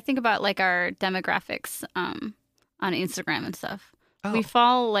 I think about, like, our demographics on Instagram and stuff. Oh. We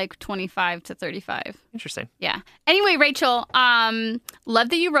fall like 25 to 35. Interesting. Yeah. Anyway, Rachel, love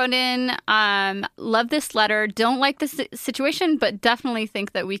that you wrote in. Love this letter. Don't like this situation, but definitely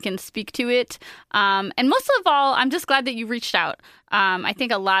think that we can speak to it. And most of all, I'm just glad that you reached out. I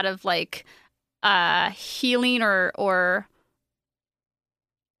think a lot of like healing or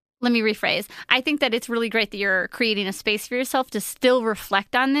let me rephrase. I think that it's really great that you're creating a space for yourself to still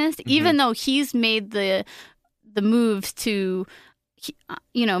reflect on this, even though he's made the moves to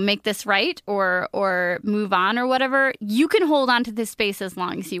make this right or move on or whatever. You can hold on to this space as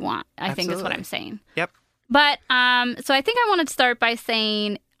long as you want, I think is what I'm saying. Yep. But so I think I want to start by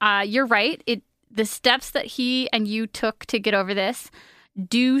saying you're right. The steps that he and you took to get over this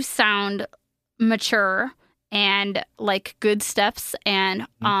do sound mature and like good steps and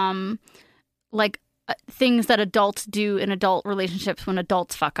like things that adults do in adult relationships when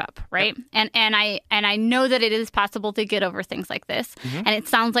adults fuck up, right? Yep. And I know that it is possible to get over things like this, and it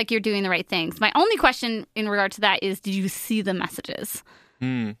sounds like you're doing the right things. My only question in regard to that is, did you see the messages?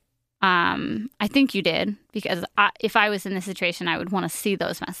 I think you did, because if I was in this situation, I would want to see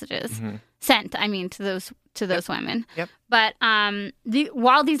those messages sent. I mean, to those women. Yep. But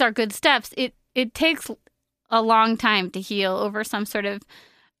while these are good steps, it takes a long time to heal over some sort of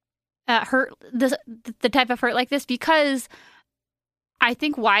hurt, the type of hurt like this, because I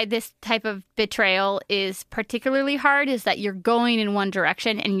think why this type of betrayal is particularly hard is that you're going in one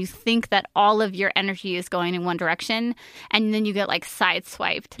direction and you think that all of your energy is going in one direction, and then you get like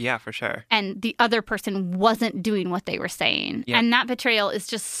sideswiped. Yeah, for sure. And the other person wasn't doing what they were saying. Yep. And that betrayal is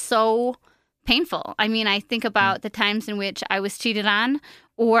just so painful. I mean, I think about the times in which I was cheated on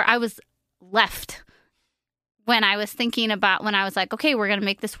or I was left. When I was thinking about, when I was like, okay, we're going to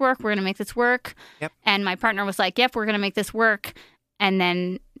make this work. We're going to make this work. Yep. And my partner was like, yep, we're going to make this work. And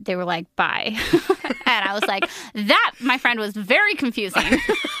then they were like, bye. And I was like, that, my friend, was very confusing.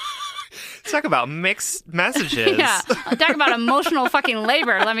 Talk about mixed messages. Yeah. Talk about emotional fucking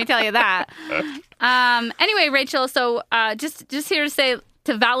labor. Let me tell you that. Anyway, Rachel, so just here to say,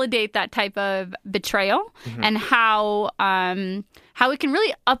 to validate that type of betrayal and how it can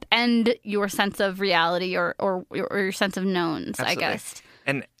really upend your sense of reality or your sense of knowns, absolutely. I guess.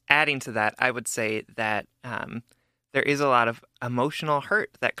 And adding to that, I would say that there is a lot of emotional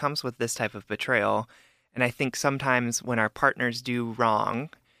hurt that comes with this type of betrayal. And I think sometimes when our partners do wrong,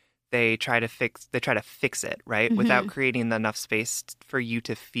 they try to fix it, right? Without creating enough space for you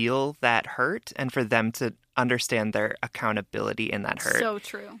to feel that hurt and for them to understand their accountability in that hurt. So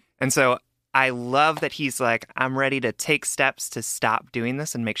true. And so I love that he's like, I'm ready to take steps to stop doing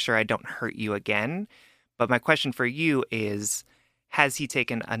this and make sure I don't hurt you again. But my question for you is, has he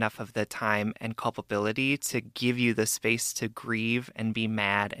taken enough of the time and culpability to give you the space to grieve and be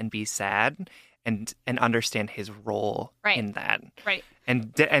mad and be sad and understand his role in that? Right.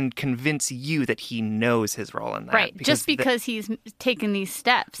 And convince you that he knows his role in that. Right. Just because he's taken these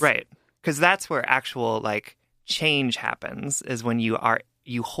steps. Right. Because that's where actual like change happens, is when you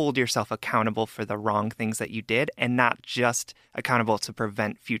hold yourself accountable for the wrong things that you did and not just accountable to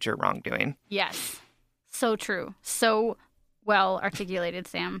prevent future wrongdoing. Yes. So true. So well articulated,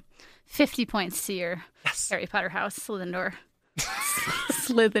 Sam. 50 points to your Harry Potter house, Slytherin.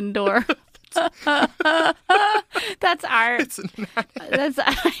 Slytherin. That's our. It's not. That's,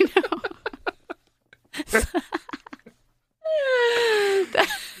 I know.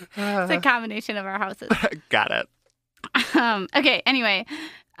 It's a combination of our houses. Got it. Okay. Anyway,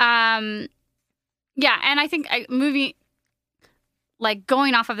 yeah, and I think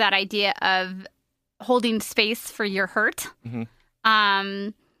going off of that idea of holding space for your hurt.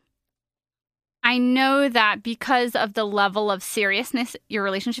 I know that because of the level of seriousness your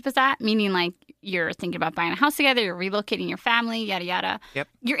relationship is at, meaning like you're thinking about buying a house together, you're relocating your family, yada, yada. Yep.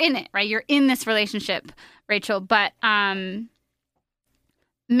 You're in it, right? You're in this relationship, Rachel. But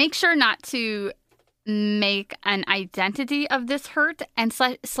make sure not to make an identity of this hurt and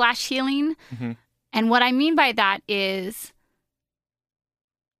slash healing. Mm-hmm. And what I mean by that is,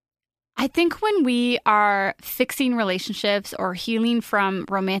 I think when we are fixing relationships or healing from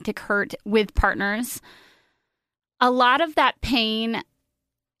romantic hurt with partners, a lot of that pain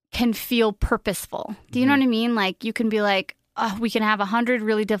can feel purposeful. Do you know what I mean? Like, you can be like, oh, we can have 100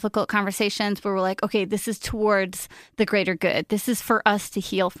 really difficult conversations where we're like, okay, this is towards the greater good. This is for us to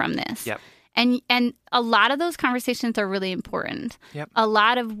heal from this. Yep. And a lot of those conversations are really important. Yep. A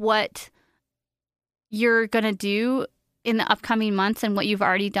lot of what you're going to do in the upcoming months and what you've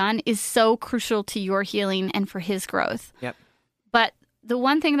already done is so crucial to your healing and for his growth. Yep. But the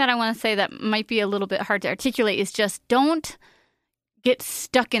one thing that I want to say that might be a little bit hard to articulate is just don't get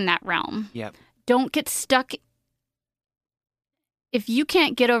stuck in that realm. Yep. Don't get stuck. If you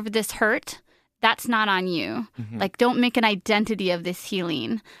can't get over this hurt, that's not on you. Mm-hmm. Like, don't make an identity of this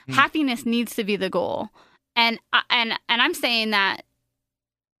healing. Mm-hmm. Happiness needs to be the goal. And I'm saying that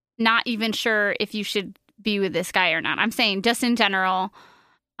not even sure if you should be with this guy or not. I'm saying just in general,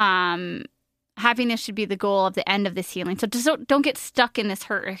 happiness should be the goal of the end of this healing. So just don't get stuck in this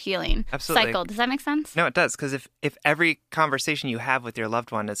hurt or healing cycle. Does that make sense? No, it does. Because if every conversation you have with your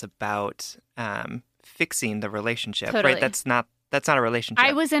loved one is about fixing the relationship, Totally. right? That's not a relationship.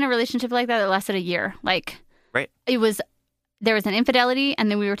 I was in a relationship like that lasted a year. Like, right. There was an infidelity,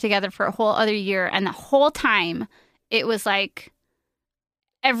 and then we were together for a whole other year. And the whole time, it was like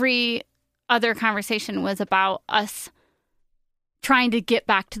every other conversation was about us trying to get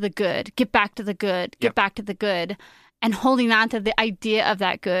back to the good, get back to the good, get Yep. back to the good, and holding on to the idea of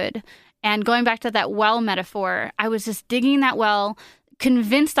that good. And going back to that well metaphor, I was just digging that well,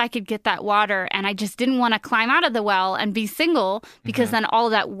 convinced I could get that water, and I just didn't want to climb out of the well and be single because then all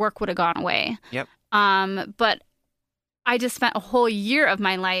of that work would have gone away. Yep. But I just spent a whole year of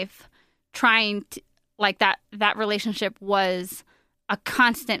my life trying to, like, that relationship was a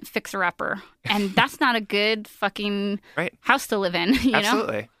constant fixer-upper, and that's not a good fucking Right. house to live in, you know?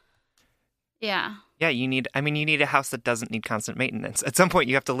 Absolutely. Yeah. Yeah, you need a house that doesn't need constant maintenance. At some point,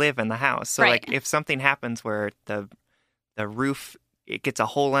 you have to live in the house. So, Right. like, if something happens where the roof, it gets a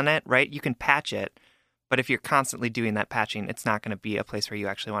hole in it, right, you can patch it. But if you're constantly doing that patching, it's not going to be a place where you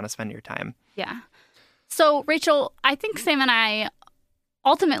actually want to spend your time. Yeah. So, Rachel, I think Sam and I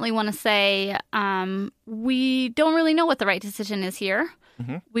ultimately want to say we don't really know what the right decision is here.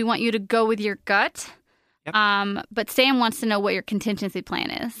 Mm-hmm. We want you to go with your gut. Yep. But Sam wants to know what your contingency plan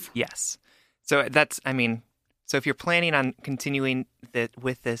is. Yes. So so if you're planning on continuing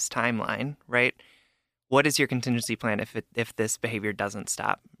with this timeline, right, what is your contingency plan if this behavior doesn't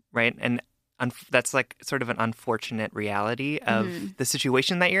stop, right? And that's like sort of an unfortunate reality of the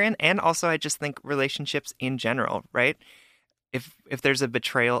situation that you're in. And also, I just think relationships in general, right? If there's a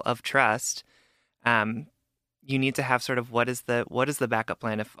betrayal of trust, you need to have sort of what is the backup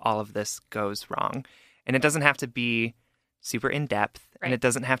plan if all of this goes wrong. And it doesn't have to be super in depth, Right. and it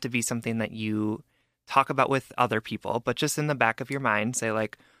doesn't have to be something that you talk about with other people, but just in the back of your mind, say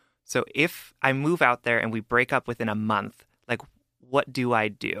like, so if I move out there and we break up within a month, like, what do I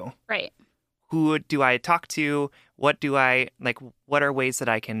do? Right. Who do I talk to? What are ways that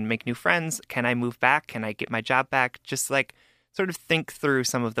I can make new friends? Can I move back? Can I get my job back? Just like sort of think through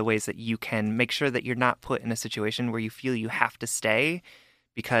some of the ways that you can make sure that you're not put in a situation where you feel you have to stay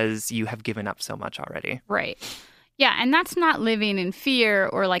because you have given up so much already. Right. Yeah, and that's not living in fear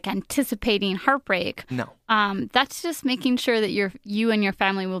or like anticipating heartbreak. No. That's just making sure that you and your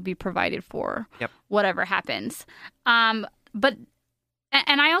family will be provided for. Yep. Whatever happens. But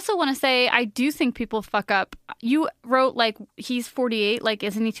I also want to say, I do think people fuck up. You wrote, like, he's 48. Like,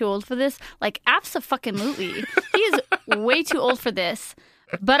 isn't he too old for this? Like, abso-fucking-lutely. He is way too old for this.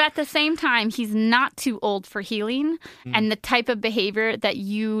 But at the same time, he's not too old for healing. And the type of behavior that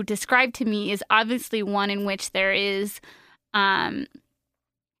you described to me is obviously one in which there is a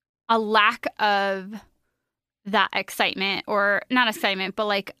lack of that excitement, or not excitement, but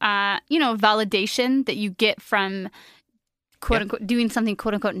like, validation that you get from quote unquote doing something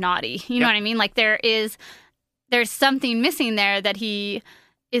quote unquote naughty. You know what I mean? Like, there's something missing there that he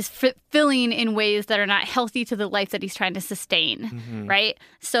is filling in ways that are not healthy to the life that he's trying to sustain, right?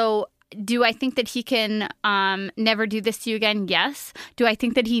 So do I think that he can never do this to you again? Yes. Do I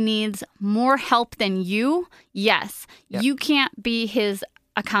think that he needs more help than you? Yes. Yep. You can't be his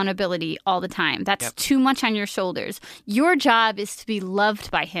accountability all the time. That's too much on your shoulders. Your job is to be loved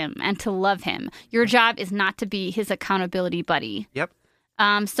by him and to love him. Your job is not to be his accountability buddy. Yep.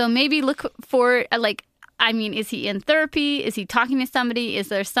 So maybe look for I mean, is he in therapy? Is he talking to somebody? Is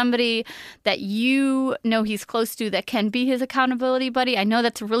there somebody that you know he's close to that can be his accountability buddy? I know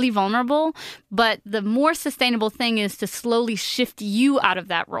that's really vulnerable, but the more sustainable thing is to slowly shift you out of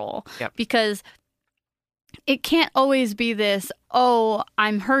that role. Yep. Because it can't always be this, oh,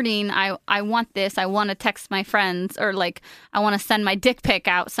 I'm hurting, I want this, I want to text my friends, or like I want to send my dick pic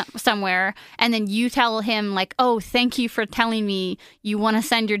out somewhere, and then you tell him like, oh, thank you for telling me you want to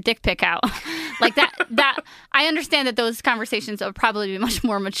send your dick pic out. Like that I understand that those conversations would probably be much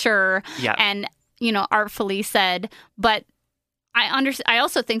more mature and, artfully said, but I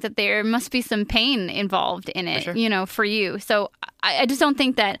also think that there must be some pain involved in it, For sure. For you. So I just don't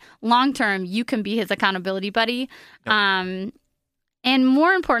think that long term you can be his accountability buddy. Nope. And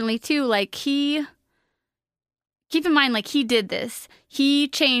more importantly, too, like keep in mind, like he did this. He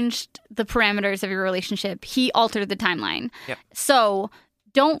changed the parameters of your relationship. He altered the timeline. Yep. So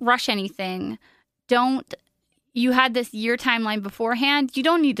don't rush anything. You had this year timeline beforehand. You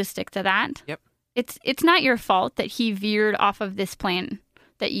don't need to stick to that. Yep. It's not your fault that he veered off of this plan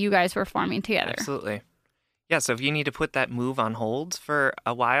that you guys were forming together. Absolutely. Yeah, so if you need to put that move on hold for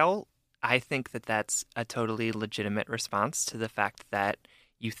a while, I think that that's a totally legitimate response to the fact that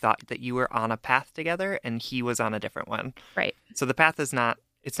you thought that you were on a path together and he was on a different one. Right. So the path it's not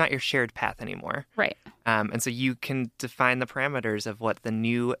your shared path anymore. Right. And so you can define the parameters of what the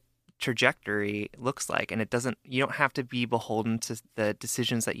new trajectory looks like, and you don't have to be beholden to the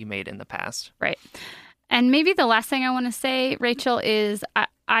decisions that you made in the past. Right. And maybe the last thing I want to say, Rachel, is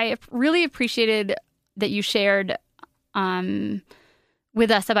I really appreciated that you shared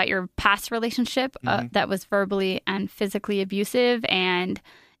with us about your past relationship that was verbally and physically abusive, and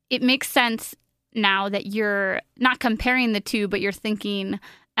it makes sense now that you're not comparing the two, but you're thinking,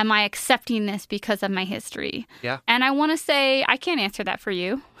 am I accepting this because of my history? Yeah. And I want to say I can't answer that for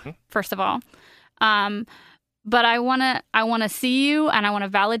you, first of all. But I want to see you, and I want to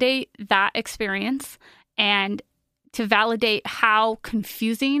validate that experience and to validate how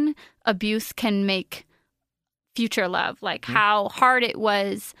confusing abuse can make future love. Like how hard it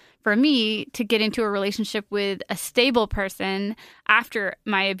was for me to get into a relationship with a stable person after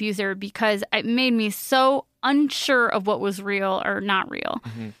my abuser, because it made me so unsure of what was real or not real.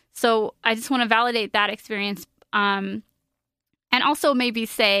 So I just want to validate that experience. And also maybe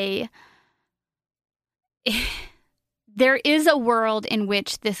say there is a world in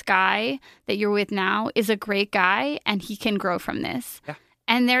which this guy that you're with now is a great guy and he can grow from this. Yeah.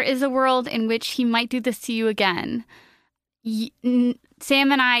 And there is a world in which he might do this to you again.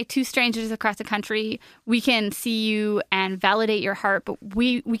 Sam and I, two strangers across the country, we can see you and validate your heart, but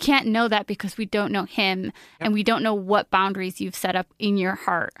we can't know that because we don't know him and we don't know what boundaries you've set up in your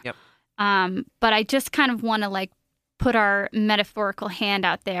heart. Yep. But I just kind of want to like put our metaphorical hand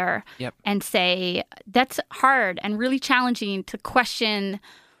out there and say that's hard and really challenging to question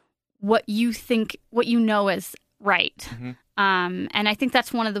what you think, what you know is right. And I think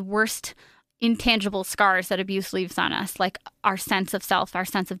that's one of the worst intangible scars that abuse leaves on us, like our sense of self, our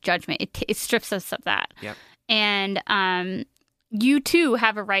sense of judgment. It strips us of that. Yep. And you too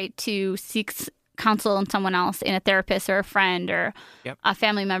have a right to seek counsel in someone else, in a therapist or a friend or a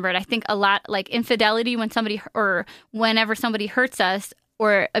family member. And I think a lot, like infidelity, when somebody or whenever somebody hurts us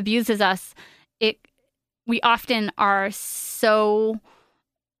or abuses us, we often are so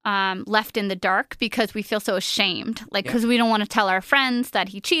left in the dark because we feel so ashamed, like because we don't want to tell our friends that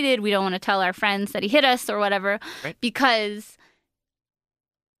he cheated, we don't want to tell our friends that he hit us or whatever, because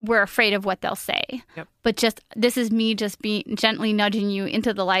we're afraid of what they'll say. But this is me just being gently nudging you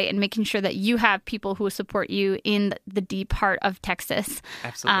into the light and making sure that you have people who support you in the deep heart of Texas.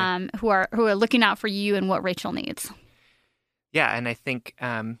 Absolutely. Who are looking out for you and what Rachel needs. Yeah, and I think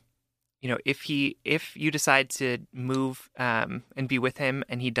if you decide to move and be with him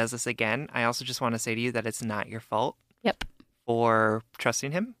and he does this again, I also just want to say to you that it's not your fault for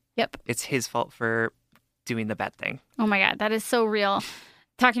trusting him. It's his fault for doing the bad thing. Oh my God, that is so real.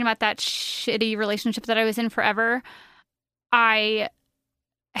 Talking about that shitty relationship that I was in forever, I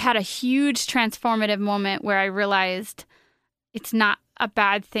had a huge transformative moment where I realized it's not a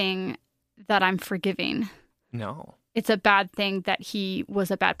bad thing that I'm forgiving. No. It's a bad thing that he was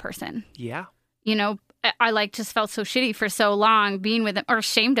a bad person. Yeah. I just felt so shitty for so long being with him, or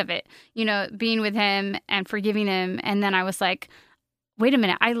ashamed of it, being with him and forgiving him. And then I was like, wait a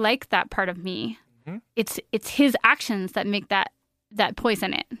minute, I like that part of me. It's his actions that make that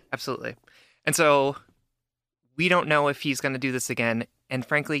poison it. Absolutely. And so we don't know if he's going to do this again. And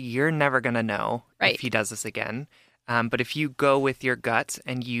frankly, you're never going to know if he does this again. But if you go with your gut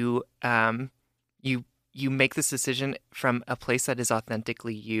and you you make this decision from a place that is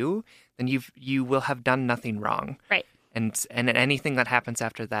authentically you, then you will have done nothing wrong. Right. And anything that happens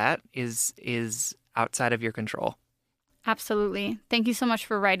after that is outside of your control. Absolutely. Thank you so much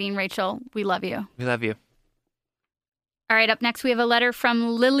for writing, Rachel. We love you. We love you. All right, up next we have a letter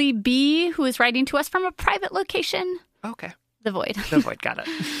from Lily B, who is writing to us from a private location. Okay. The Void. The Void, got it.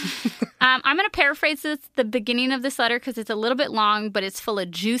 I'm going to paraphrase the beginning of this letter because it's a little bit long, but it's full of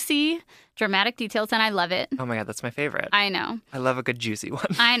juicy, dramatic details, and I love it. Oh my God, that's my favorite. I know. I love a good juicy one.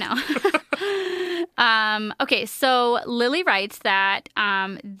 I know. Okay, so Lily writes that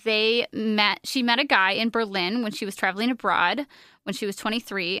she met a guy in Berlin when she was traveling abroad when she was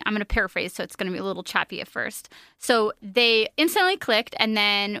 23. I'm going to paraphrase, so it's going to be a little choppy at first. So they instantly clicked, and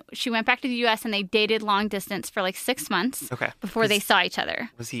then she went back to the U.S., and they dated long distance for like 6 months before they saw each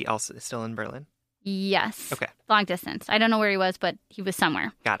other. Was he also still in Berlin? Yes. Okay. Long distance. I don't know where he was, but he was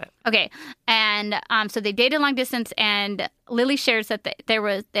somewhere. Got it. Okay. And so they dated long distance, and Lily shares that they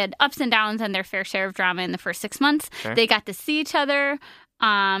had ups and downs and their fair share of drama in the first 6 months. Sure. They got to see each other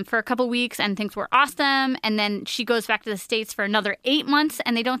for a couple weeks, and things were awesome. And then she goes back to the States for another 8 months,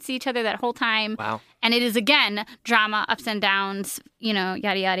 and they don't see each other that whole time. Wow. And it is, again, drama, ups and downs, yada,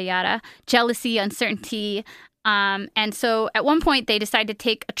 yada, yada, jealousy, uncertainty. And so at one point they decide to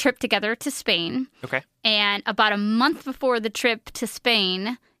take a trip together to Spain. Okay. And about a month before the trip to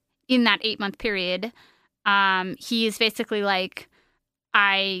Spain, in that 8-month period, he is basically like,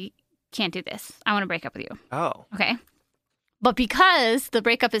 I can't do this. I want to break up with you. Oh. Okay. But because the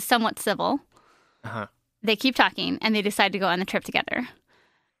breakup is somewhat civil, they keep talking and they decide to go on the trip together.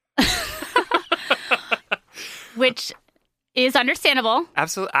 Which is understandable.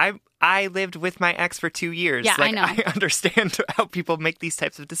 Absolutely. I lived with my ex for 2 years. Yeah, I know. I understand how people make these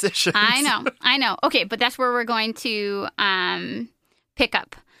types of decisions. I know. Okay, but that's where we're going to pick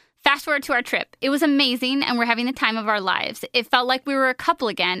up. Fast forward to our trip. It was amazing, and we're having the time of our lives. It felt like we were a couple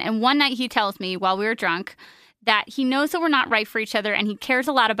again, and one night he tells me, while we were drunk, that he knows that we're not right for each other, and he cares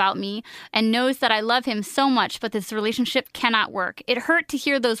a lot about me and knows that I love him so much, but this relationship cannot work. It hurt to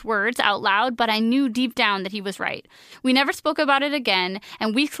hear those words out loud, but I knew deep down that he was right. We never spoke about it again,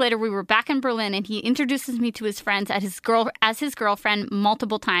 and weeks later we were back in Berlin, and he introduces me to his friends as his girlfriend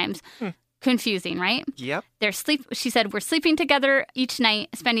multiple times. Confusing, right? Yep. She said, we're sleeping together each night,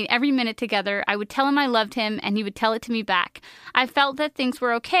 spending every minute together. I would tell him I loved him, and he would tell it to me back. I felt that things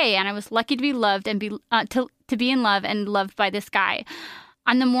were okay, and I was lucky to be loved and to be in love and loved by this guy.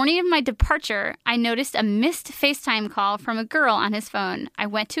 On the morning of my departure, I noticed a missed FaceTime call from a girl on his phone. I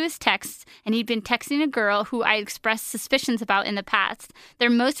went to his texts, and he'd been texting a girl who I expressed suspicions about in the past. Their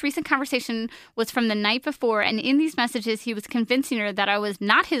most recent conversation was from the night before, and in these messages, he was convincing her that I was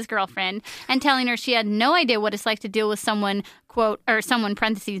not his girlfriend and telling her she had no idea what it's like to deal with someone, quote, or someone,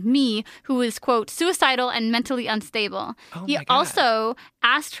 parentheses, me, who was, quote, suicidal and mentally unstable. He also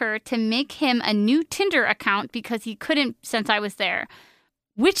asked her to make him a new Tinder account because he couldn't since I was there.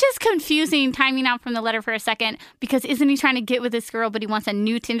 Which is confusing, timing out from the letter for a second, because isn't he trying to get with this girl, but he wants a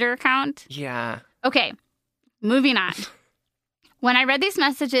new Tinder account? Yeah. Okay, moving on. When I read these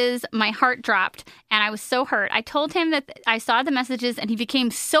messages, my heart dropped, and I was so hurt. I told him that I saw the messages, and he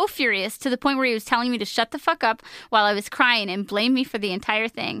became so furious to the point where he was telling me to shut the fuck up while I was crying and blamed me for the entire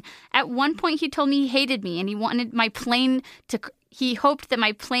thing. At one point, he told me he hated me, and he hoped that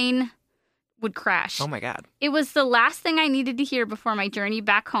my plane would crash. Oh my God. It was the last thing I needed to hear before my journey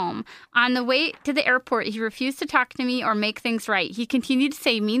back home. On the way to the airport, he refused to talk to me or make things right. He continued to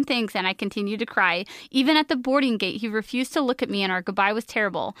say mean things, and I continued to cry. Even at the boarding gate, he refused to look at me, and our goodbye was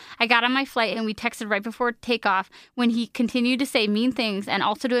terrible. I got on my flight, and we texted right before takeoff when he continued to say mean things, and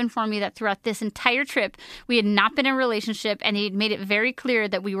also to inform me that throughout this entire trip, we had not been in a relationship, and he had made it very clear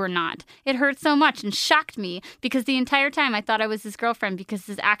that we were not. It hurt so much and shocked me because the entire time I thought I was his girlfriend because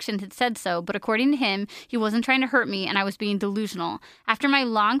his actions had said so, but according to him, he wasn't trying to hurt me, and I was being delusional. After my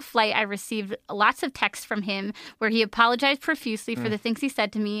long flight, I received lots of texts from him where he apologized profusely for the things he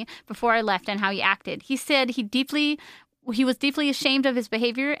said to me before I left and how he acted. He said he was deeply ashamed of his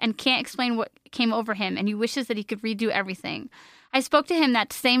behavior and can't explain what came over him, and he wishes that he could redo everything. I spoke to him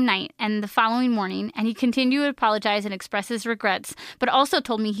that same night and the following morning, and he continued to apologize and express his regrets, but also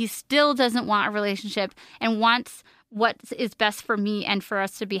told me he still doesn't want a relationship and wants what is best for me and for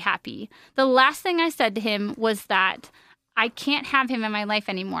us to be happy. The last thing I said to him was that I can't have him in my life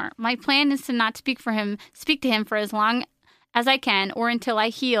anymore. My plan is to not speak to him for as long as I can or until I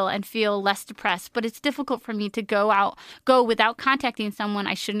heal and feel less depressed, but it's difficult for me to go without contacting someone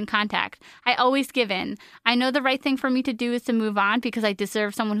I shouldn't contact. I always give in. I know the right thing for me to do is to move on because I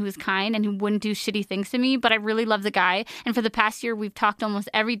deserve someone who is kind and who wouldn't do shitty things to me, but I really love the guy, and for the past year we've talked almost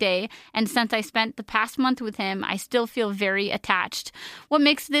every day, and since I spent the past month with him, I still feel very attached. What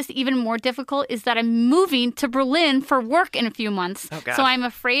makes this even more difficult is that I'm moving to Berlin for work in a few months, so I'm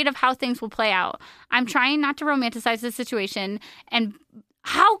afraid of how things will play out. I'm trying not to romanticize the situation. And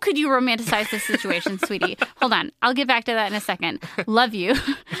how could you romanticize this situation, sweetie? Hold on. I'll get back to that in a second. Love you.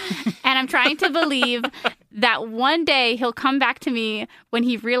 And I'm trying to believe that one day he'll come back to me when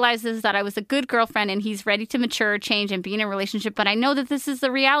he realizes that I was a good girlfriend and he's ready to mature, change, and be in a relationship. But I know that this is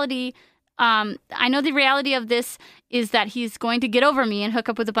the reality. I know the reality of this is that he's going to get over me and hook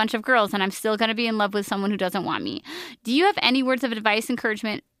up with a bunch of girls, and I'm still going to be in love with someone who doesn't want me. Do you have any words of advice,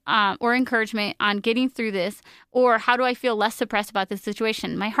 encouragement on getting through this, or how do I feel less depressed about this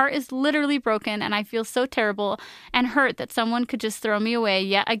situation? My heart is literally broken, and I feel so terrible and hurt that someone could just throw me away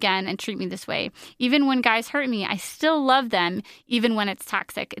yet again and treat me this way. Even when guys hurt me, I still love them, even when it's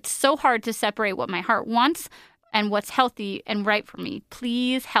toxic. It's so hard to separate what my heart wants and what's healthy and right for me.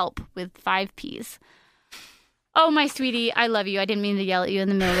 Please help with 5 Ps. Oh, my sweetie, I love you. I didn't mean to yell at you in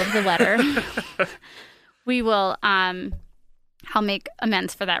the middle of the letter. We will, I'll make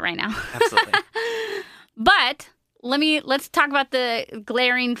amends for that right now. Absolutely. But let's talk about the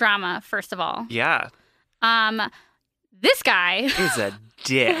glaring drama first of all. Yeah. This guy is a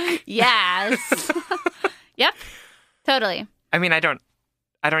dick. Yes. Yep. Totally. I mean, I don't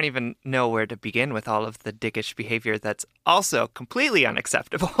even know where to begin with all of the dickish behavior that's also completely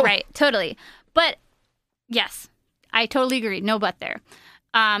unacceptable. Right. Totally. But yes, I totally agree. No but there.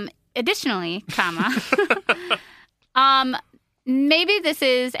 Additionally, maybe this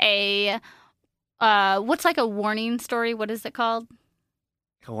is a, what's like a warning story? What is it called?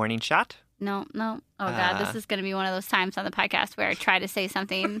 A warning shot? No. Oh, God. This is going to be one of those times on the podcast where I try to say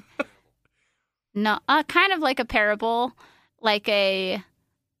something. No, kind of like a parable, like a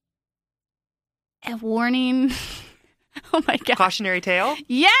warning. Oh, my God. Cautionary tale?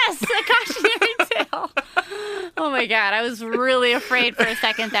 Yes, a cautionary tale. Oh, my God. I was really afraid for a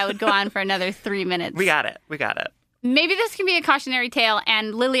second that would go on for another 3 minutes. We got it. Maybe this can be a cautionary tale,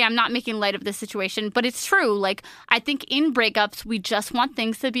 and Lily, I'm not making light of this situation, but it's true. Like, I think in breakups, we just want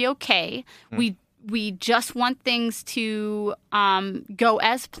things to be okay. We just want things to go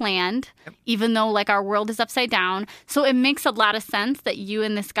as planned, even though, like, our world is upside down. So it makes a lot of sense that you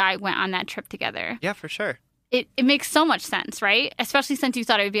and this guy went on that trip together. Yeah, for sure. It makes so much sense, right? Especially since you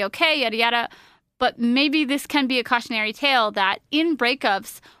thought it would be okay, yada, yada. But maybe this can be a cautionary tale that in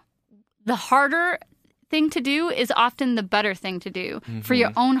breakups, the harder thing to do is often the better thing to do for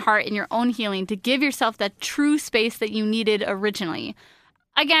your own heart and your own healing, to give yourself that true space that you needed originally.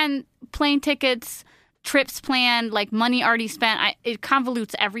 Again, plane tickets, trips planned, like money already spent, it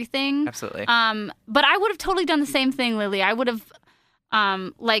convolutes everything. Absolutely. But I would have totally done the same thing, Lily. I would have,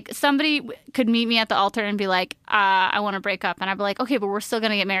 like, somebody could meet me at the altar and be like, I want to break up. And I'd be like, okay, but we're still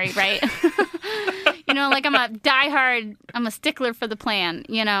going to get married, right? You know, like, I'm a stickler for the plan,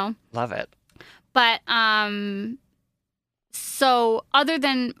 you know? Love it. But, so other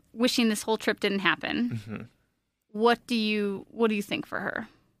than wishing this whole trip didn't happen, what do you think for her?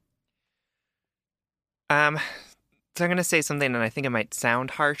 So I'm going to say something, and I think it might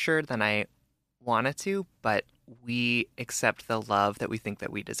sound harsher than I want it to, but we accept the love that we think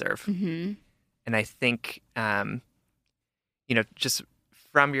that we deserve. And I think, just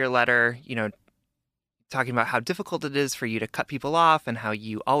from your letter, talking about how difficult it is for you to cut people off and how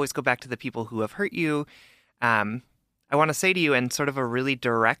you always go back to the people who have hurt you. I want to say to you in sort of a really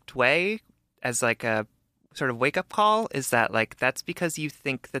direct way, as like a sort of wake-up call, is that, like, that's because you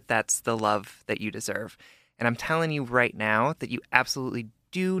think that that's the love that you deserve. And I'm telling you right now that you absolutely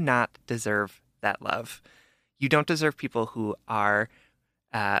do not deserve that love. You don't deserve people who are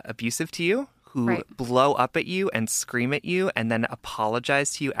abusive to you, who blow up at you and scream at you and then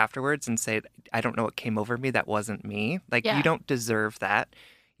apologize to you afterwards and say, I don't know what came over me. That wasn't me. Like, you don't deserve that.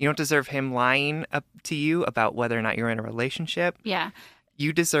 You don't deserve him lying up to you about whether or not you're in a relationship. Yeah.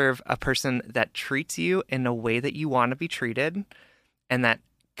 You deserve a person that treats you in a way that you want to be treated and that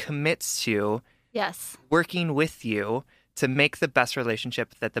commits to working with you to make the best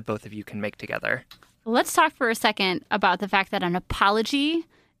relationship that the both of you can make together. Let's talk for a second about the fact that an apology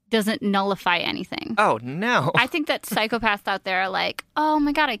doesn't nullify anything. Oh, no. I think that psychopaths out there are like, oh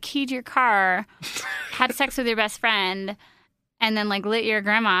my God, I keyed your car, had sex with your best friend, and then like lit your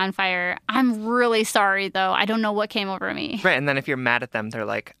grandma on fire. I'm really sorry, though. I don't know what came over me. Right. And then if you're mad at them, they're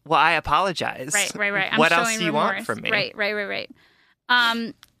like, well, I apologize. Right. I'm what showing else do you remorse. want from me? Right.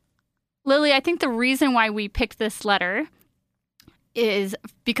 Lily, I think the reason why we picked this letter is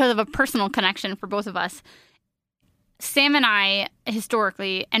because of a personal connection for both of us. Sam and I,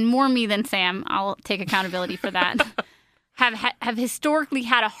 historically, and more me than Sam, I'll take accountability for that, have historically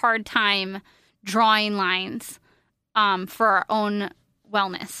had a hard time drawing lines for our own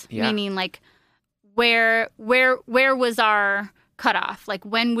wellness. Yeah. Meaning, like, where was our cutoff? Like,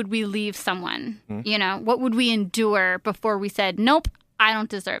 when would we leave someone? Mm-hmm. You know, what would we endure before we said, nope, I don't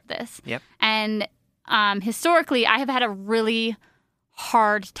deserve this? Yep. And historically, I have had a really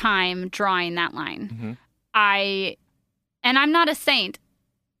hard time drawing that line. Mm-hmm. I'm not a saint.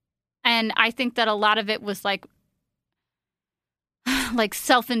 And I think that a lot of it was like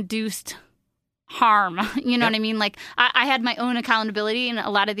self-induced harm. You know what I mean? Like I had my own accountability in a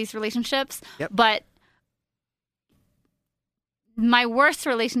lot of these relationships, but my worst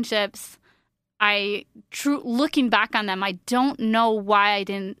relationships, looking back on them, I don't know why I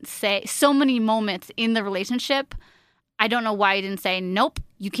didn't say so many moments in the relationship. I don't know why I didn't say, nope,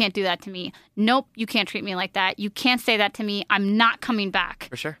 you can't do that to me. Nope, you can't treat me like that. You can't say that to me. I'm not coming back.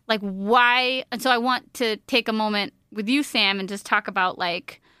 For sure. Like, why? And so I want to take a moment with you, Sam, and just talk about,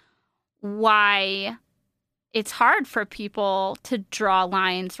 like, why it's hard for people to draw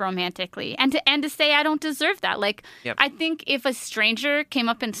lines romantically and to say, I don't deserve that. Like, I think if a stranger came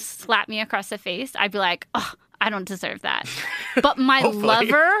up and slapped me across the face, I'd be like, oh, I don't deserve that. But my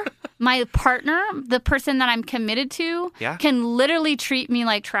lover, my partner, the person that I'm committed to, can literally treat me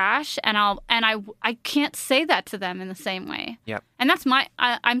like trash, and I can't say that to them in the same way. Yep. And that's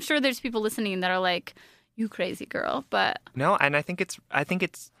I'm sure there's people listening that are like, you crazy girl, but no, and I think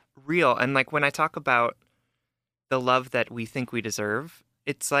it's real. And like when I talk about the love that we think we deserve,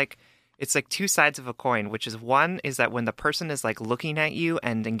 it's like two sides of a coin, which is one is that when the person is like looking at you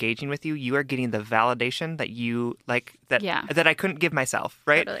and engaging with you, you are getting the validation that you like that I couldn't give myself,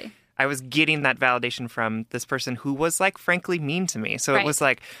 right? Totally. I was getting that validation from this person who was like frankly mean to me. So it was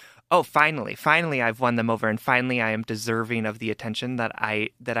like, oh, finally I've won them over, and finally I am deserving of the attention that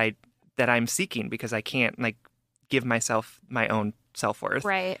I'm seeking, because I can't like give myself my own self-worth.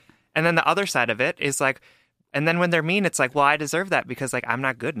 Right. And then the other side of it is like, and then when they're mean, it's like, well, I deserve that because like I'm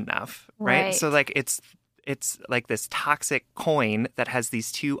not good enough, right? So like it's like this toxic coin that has these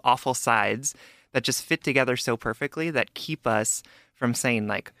two awful sides that just fit together so perfectly that keep us from saying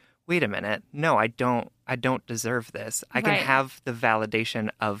like, wait a minute, no, I don't deserve this. I can have the validation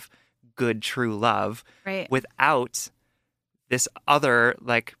of good, true love without this other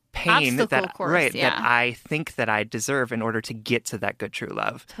like pain that I think that I deserve in order to get to that good, true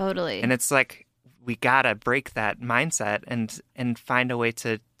love. Totally. And it's like, we gotta break that mindset and find a way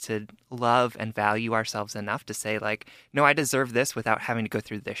to love and value ourselves enough to say like, no, I deserve this without having to go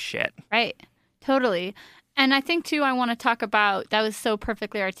through this shit. Right. Totally. And I think too, I want to talk about, that was so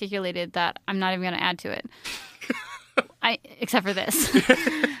perfectly articulated that I'm not even going to add to it. Except for this.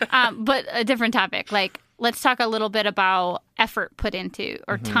 But a different topic. Like, let's talk a little bit about effort put into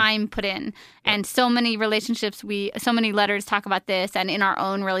or time put in. And so many relationships, so many letters talk about this. And in our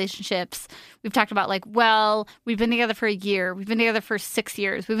own relationships, we've talked about like, well, we've been together for a year. We've been together for 6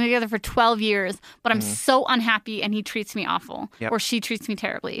 years. We've been together for 12 years. But I'm so unhappy and he treats me awful or she treats me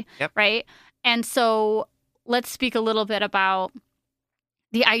terribly. Right. And so let's speak a little bit about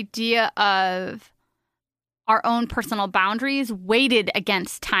the idea of our own personal boundaries weighted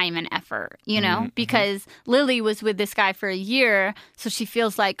against time and effort, because Lily was with this guy for a year. So she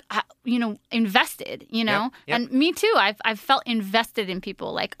feels like, invested, and me too. I've felt invested in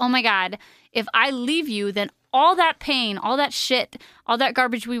people like, oh my God, if I leave you, then all that pain, all that shit, all that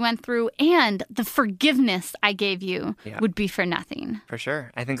garbage we went through, and the forgiveness I gave you would be for nothing. For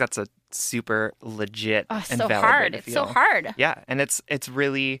sure. I think that's a super legit and so valid hard. way to It's feel. so hard. Yeah. And it's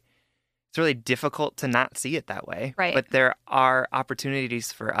really difficult to not see it that way. Right. But there are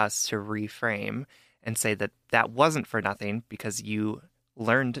opportunities for us to reframe and say that wasn't for nothing because you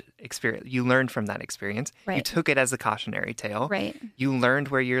learned from that experience. Right. You took it as a cautionary tale. Right. You learned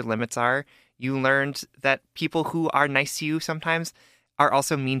where your limits are. You learned that people who are nice to you sometimes are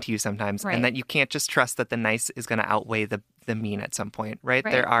also mean to you sometimes, and that you can't just trust that the nice is going to outweigh the mean at some point, right?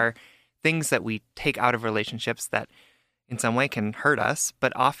 There are things that we take out of relationships that in some way can hurt us,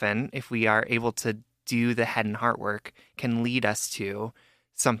 but often if we are able to do the head and heart work, can lead us to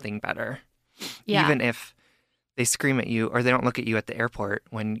something better. Yeah. Even if they scream at you or they don't look at you at the airport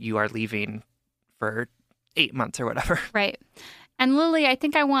when you are leaving for 8 months or whatever. Right. And Lily, I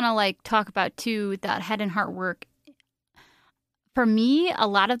think I want to talk about too that head and heart work For me, a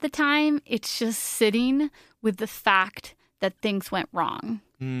lot of the time, it's just sitting with the fact that things went wrong,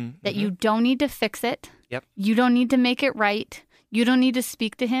 that you don't need to fix it. Yep. You don't need to make it right. You don't need to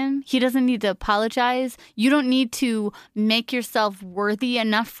speak to him. He doesn't need to apologize. You don't need to make yourself worthy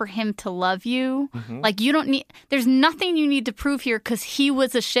enough for him to love you. Like, you don't need, there's nothing you need to prove here because he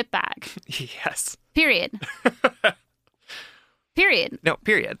was a shitbag. Yes. Period. Period. No,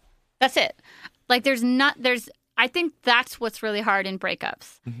 period. That's it. Like, I think that's what's really hard in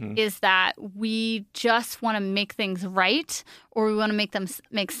breakups is that we just want to make things right, or we want to make them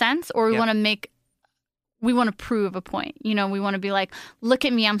make sense, or we want to prove a point. You know, we want to be like, look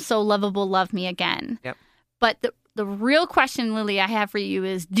at me, I'm so lovable, love me again. Yep. But the real question, Lily, I have for you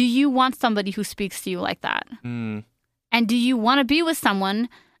is, do you want somebody who speaks to you like that? And do you want to be with someone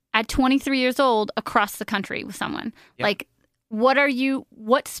at 23 years old across the country with someone? Yep. Like,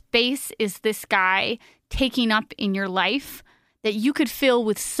 what space is this guy taking up in your life that you could fill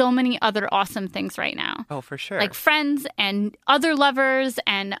with so many other awesome things right now? Oh, for sure. Like friends and other lovers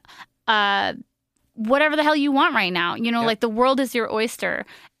and whatever the hell you want right now. You know, like the world is your oyster.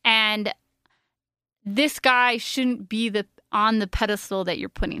 And this guy shouldn't be on the pedestal that you're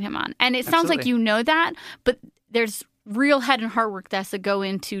putting him on. And it sounds like you know that, but there's real head and heart work that has to go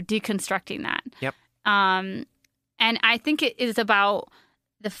into deconstructing that. Yep. And I think it is about,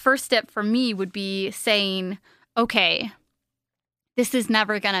 the first step for me would be saying, okay, this is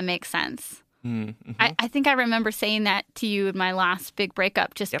never going to make sense. I think I remember saying that to you in my last big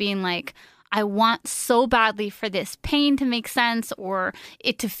breakup, just being like, I want so badly for this pain to make sense or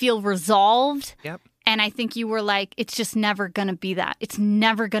it to feel resolved. Yep. And I think you were like, it's just never going to be that. It's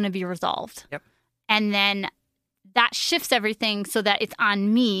never going to be resolved. Yep. And then that shifts everything so that it's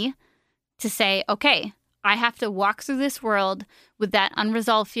on me to say, okay, I have to walk through this world with that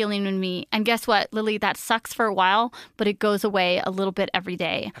unresolved feeling in me. And guess what, Lily? That sucks for a while, but it goes away a little bit every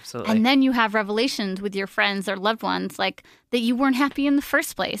day. Absolutely. And then you have revelations with your friends or loved ones like that you weren't happy in the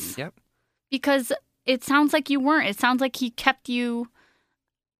first place. Yep. Because it sounds like you weren't. It sounds like he kept you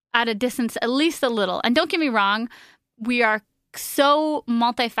at a distance, at least a little. And don't get me wrong, we are so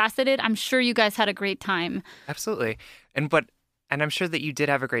multifaceted. I'm sure you guys had a great time. Absolutely. And I'm sure that you did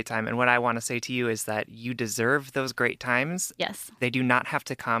have a great time. And what I want to say to you is that you deserve those great times. Yes. They do not have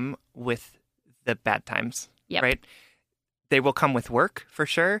to come with the bad times. Yep. Right? They will come with work, for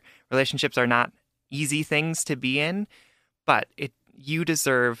sure. Relationships are not easy things to be in, but you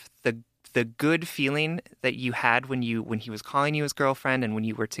deserve the good feeling that you had when he was calling you his girlfriend and when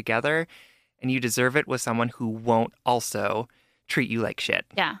you were together, and you deserve it with someone who won't also treat you like shit.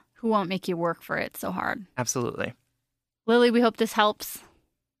 Yeah. Who won't make you work for it so hard. Absolutely. Lily, we hope this helps.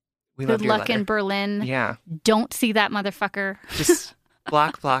 Good luck in Berlin. Yeah. Don't see that motherfucker. Just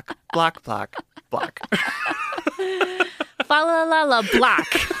block, block, block, block, block. Fa la la la, block.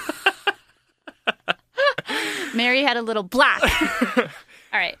 Mary had a little block. All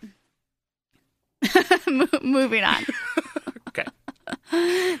right. Moving on. Okay.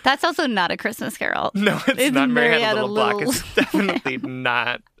 That's also not a Christmas Carol. No, it's not. Mary had a little block. It's definitely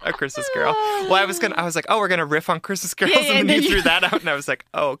not a Christmas Carol. Well, I was like, oh, we're gonna riff on Christmas carols, and then you threw that out, and I was like,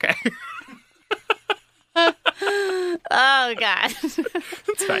 oh, okay. Oh God.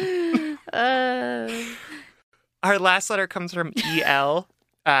 It's fine. Our last letter comes from EL,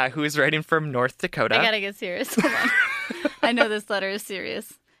 who is writing from North Dakota. I gotta get serious. Hold on. I know this letter is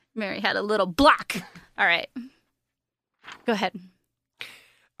serious. Mary had a little block. All right. Go ahead.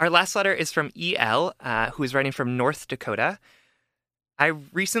 Our last letter is from EL, who is writing from North Dakota. I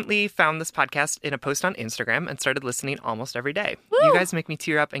recently found this podcast in a post on Instagram and started listening almost every day. Woo! You guys make me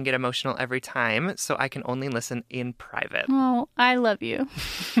tear up and get emotional every time, so I can only listen in private. Oh, I love you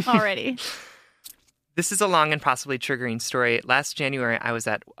already. This is a long and possibly triggering story. Last January, I was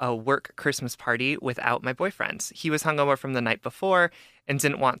at a work Christmas party without my boyfriend. He was hungover from the night before and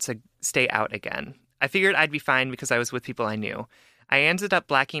didn't want to stay out again. I figured I'd be fine because I was with people I knew. I ended up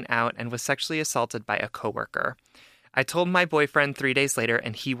blacking out and was sexually assaulted by a coworker. I told my boyfriend 3 days later,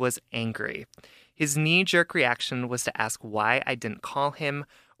 and he was angry. His knee-jerk reaction was to ask why I didn't call him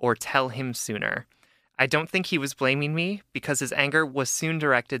or tell him sooner. I don't think he was blaming me because his anger was soon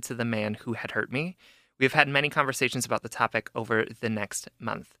directed to the man who had hurt me. We have had many conversations about the topic over the next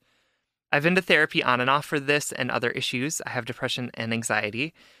month. I've been to therapy on and off for this and other issues. I have depression and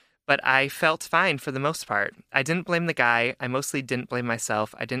anxiety. But I felt fine for the most part. I didn't blame the guy. I mostly didn't blame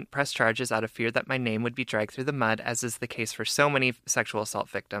myself. I didn't press charges out of fear that my name would be dragged through the mud, as is the case for so many sexual assault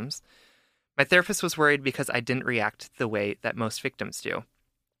victims. My therapist was worried because I didn't react the way that most victims do.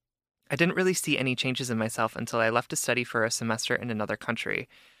 I didn't really see any changes in myself until I left to study for a semester in another country.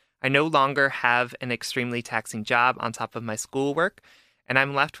 I no longer have an extremely taxing job on top of my schoolwork, and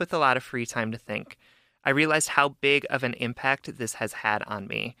I'm left with a lot of free time to think. I realized how big of an impact this has had on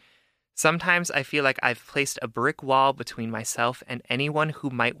me. Sometimes I feel like I've placed a brick wall between myself and anyone who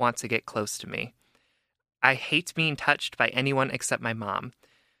might want to get close to me. I hate being touched by anyone except my mom.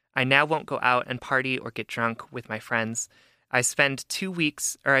 I now won't go out and party or get drunk with my friends. I spent 2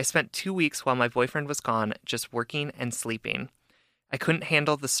 weeks while my boyfriend was gone, just working and sleeping. I couldn't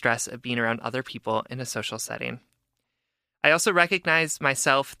handle the stress of being around other people in a social setting. I also recognize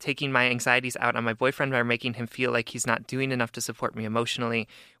myself taking my anxieties out on my boyfriend by making him feel like he's not doing enough to support me emotionally,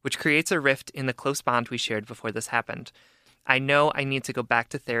 which creates a rift in the close bond we shared before this happened. I know I need to go back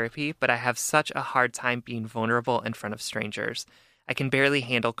to therapy, but I have such a hard time being vulnerable in front of strangers. I can barely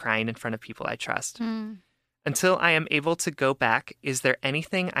handle crying in front of people I trust. Until I am able to go back, is there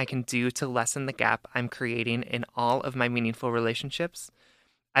anything I can do to lessen the gap I'm creating in all of my meaningful relationships?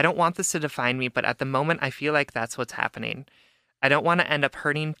 I don't want this to define me, but at the moment I feel like that's what's happening. I don't want to end up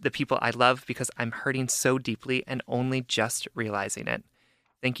hurting the people I love because I'm hurting so deeply and only just realizing it.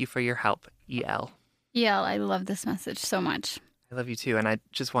 Thank you for your help, EL. EL, I love this message so much. I love you too, and I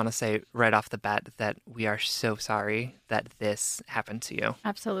just want to say right off the bat that we are so sorry that this happened to you.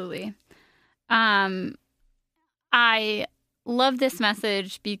 Absolutely. I love this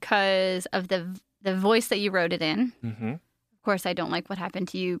message because of the voice that you wrote it in. Mm-hmm. Of course, I don't like what happened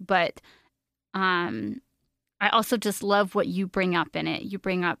to you, but I also just love what you bring up in it. You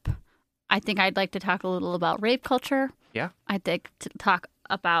bring up, I think I'd like to talk a little about rape culture. Yeah. I'd like to talk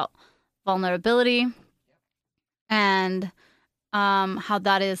about vulnerability and how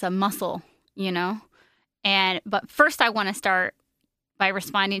that is a muscle, you know? But first I want to start by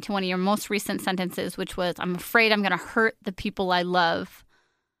responding to one of your most recent sentences, which was, I'm afraid I'm going to hurt the people I love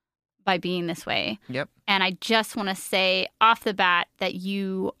by being this way. Yep. And I just want to say off the bat that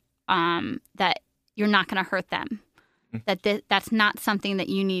you that you're not going to hurt them. That that's not something that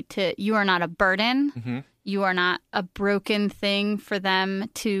you need to. You are not a burden. Mm-hmm. You are not a broken thing for them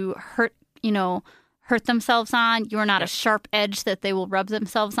to hurt themselves on. You are not a sharp edge that they will rub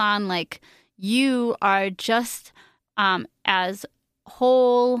themselves on. Like, you are just as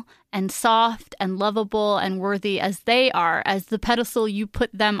whole and soft and lovable and worthy as they are, as the pedestal you put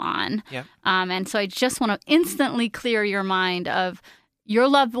them on. Yep. And so I just want to instantly clear your mind of your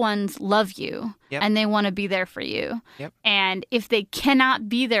loved ones love you. Yep. And they want to be there for you. Yep. And if they cannot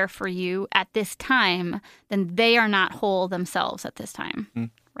be there for you at this time, then they are not whole themselves at this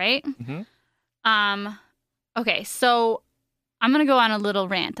time. Right? Mm-hmm. Okay, so I'm going to go on a little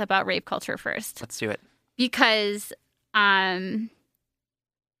rant about rape culture first. Let's do it. Because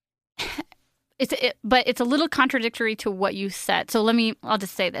but it's a little contradictory to what you said. So I'll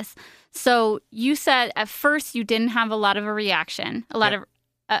just say this. So you said at first you didn't have a lot of a reaction,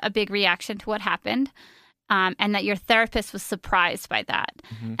 a big reaction to what happened, and that your therapist was surprised by that.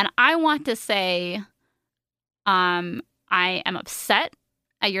 Mm-hmm. And I want to say I am upset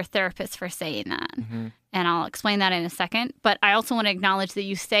at your therapist for saying that. Mm-hmm. And I'll explain that in a second. But I also want to acknowledge that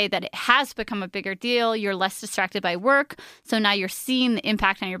you say that it has become a bigger deal. You're less distracted by work. So now you're seeing the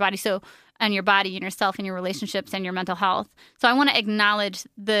impact on your body. And yourself and your relationships and your mental health. So I want to acknowledge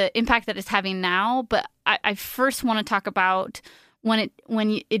the impact that it's having now. But I first want to talk about when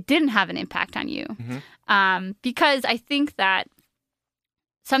it didn't have an impact on you. Mm-hmm. Because I think that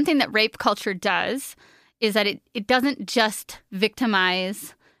something that rape culture does is that it doesn't just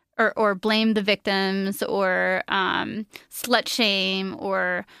victimize or blame the victims or slut shame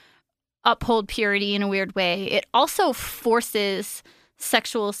or uphold purity in a weird way. It also forces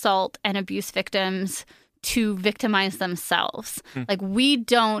sexual assault and abuse victims to victimize themselves. Like, we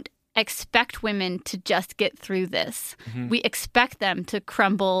don't expect women to just get through this. Mm-hmm. We expect them to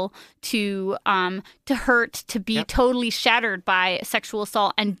crumble, to hurt, to be totally shattered by sexual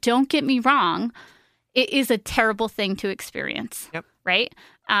assault. And don't get me wrong, it is a terrible thing to experience. Yep. Right?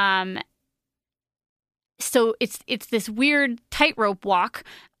 So it's this weird tightrope walk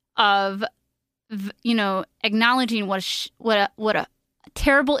of, acknowledging what a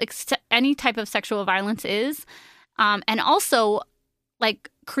terrible any type of sexual violence is, and also like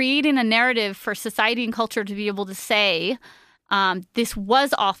creating a narrative for society and culture to be able to say, this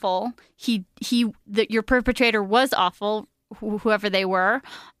was awful. Your perpetrator was awful, whoever they were,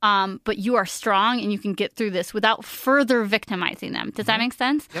 but you are strong and you can get through this without further victimizing them. Does that make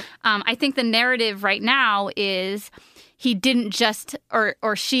sense? Yep. I think the narrative right now is he didn't just,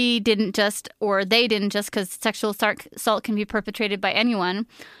 or she didn't just, or they didn't just, because sexual assault can be perpetrated by anyone.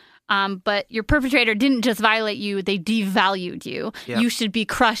 But your perpetrator didn't just violate you, they devalued you. Yep. You should be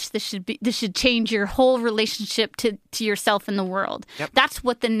crushed. This should change your whole relationship to yourself and the world. Yep. That's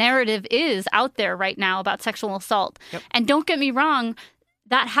what the narrative is out there right now about sexual assault. Yep. And don't get me wrong,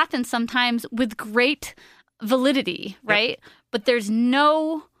 that happens sometimes with great validity, right? But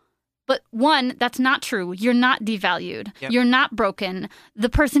But one, that's not true. You're not devalued. Yep. You're not broken. The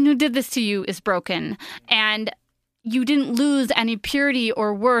person who did this to you is broken. And you didn't lose any purity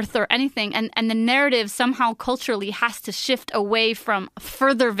or worth or anything. And the narrative somehow culturally has to shift away from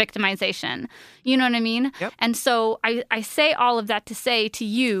further victimization. You know what I mean? Yep. And so I say all of that to say to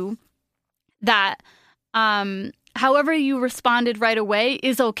you that however you responded right away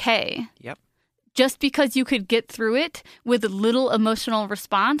is okay. Yep. Just because you could get through it with a little emotional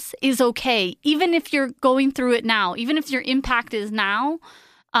response is okay. Even if you're going through it now, even if your impact is now,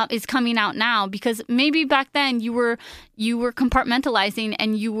 is coming out now, because maybe back then you were compartmentalizing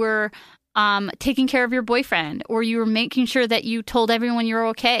and you were taking care of your boyfriend, or you were making sure that you told everyone you're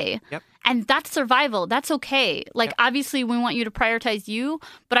okay. Yep. And that's survival. That's okay. Like, Yep. Obviously, we want you to prioritize you,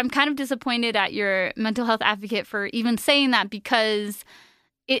 but I'm kind of disappointed at your mental health advocate for even saying that, because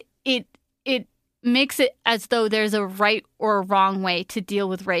it makes it as though there's a right or a wrong way to deal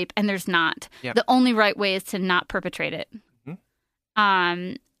with rape, and there's not. Yep. The only right way is to not perpetrate it.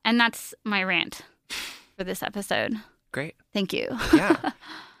 Mm-hmm. And that's my rant for this episode. Great. Thank you. Yeah.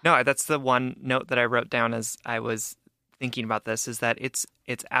 No, that's the one note that I wrote down as I was thinking about this, is that it's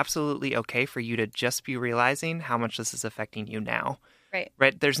absolutely okay for you to just be realizing how much this is affecting you now. Right.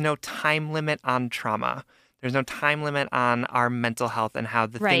 Right? There's no time limit on trauma. There's no time limit on our mental health and how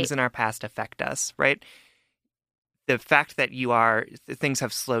the things in our past affect us, right? The fact that things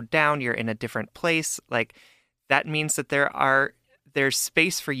have slowed down, you're in a different place, like, that means that there's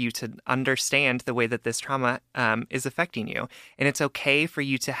space for you to understand the way that this trauma is affecting you. And it's okay for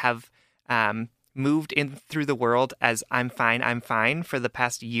you to have moved in through the world as I'm fine for the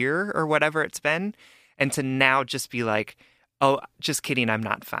past year or whatever it's been, and to now just be like, oh, just kidding, I'm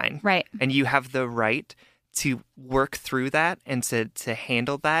not fine. Right. And you have the right to work through that and to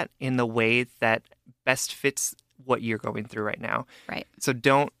handle that in the way that best fits what you're going through right now. Right. So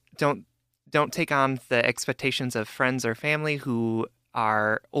don't take on the expectations of friends or family who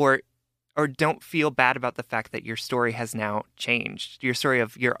are, or don't feel bad about the fact that your story has now changed. Your story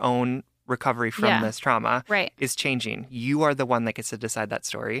of your own recovery from this trauma is changing. You are the one that gets to decide that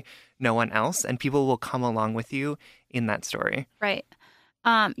story, no one else, and people will come along with you in that story. Right.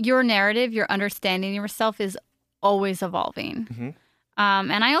 Your narrative, your understanding of yourself is always evolving. Mm-hmm.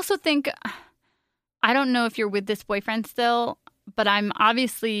 And I also think, I don't know if you're with this boyfriend still, but I'm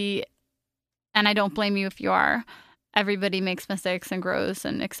obviously, and I don't blame you if you are, everybody makes mistakes and grows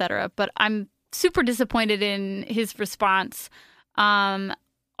and et cetera, but I'm super disappointed in his response.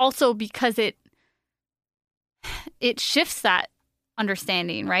 Also because it shifts that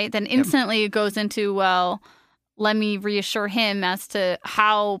understanding, right? Then instantly it goes into, well, let me reassure him as to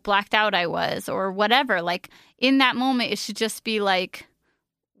how blacked out I was or whatever. Like, in that moment, it should just be like,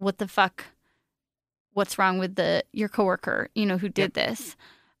 what the fuck? What's wrong with your coworker, who did this?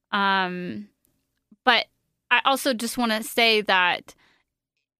 But I also just want to say that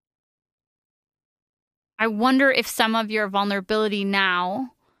I wonder if some of your vulnerability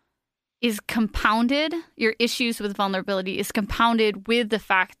now is compounded, your issues with vulnerability is compounded with the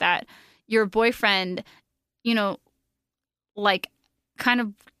fact that your boyfriend, like, kind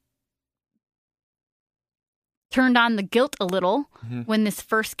of turned on the guilt a little when this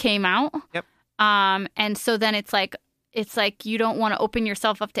first came out. Yep. And so then it's like you don't want to open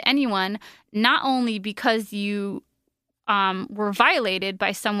yourself up to anyone, not only because you were violated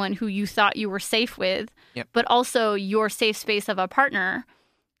by someone who you thought you were safe with, but also your safe space of a partner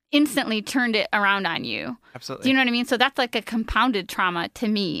instantly turned it around on you. Absolutely. Do you know what I mean? So that's like a compounded trauma to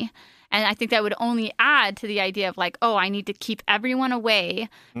me. And I think that would only add to the idea of like, oh, I need to keep everyone away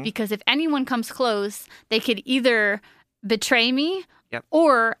because if anyone comes close, they could either betray me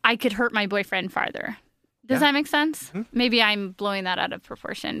or I could hurt my boyfriend farther. Does that make sense? Mm-hmm. Maybe I'm blowing that out of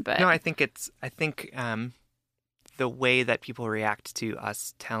proportion, but no, I think the way that people react to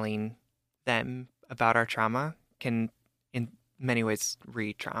us telling them about our trauma can, in many ways,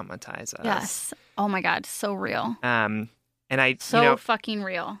 re-traumatize us. Yes. Oh my God, so real. And I fucking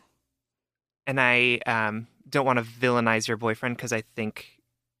real. And I don't want to villainize your boyfriend because I think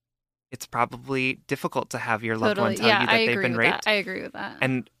it's probably difficult to have your loved one tell you that they've been raped. I agree with that.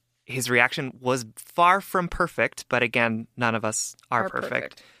 And his reaction was far from perfect, but again, none of us are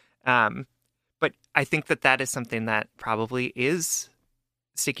perfect. But I think that is something that probably is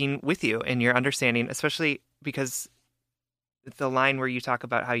sticking with you in your understanding, especially because the line where you talk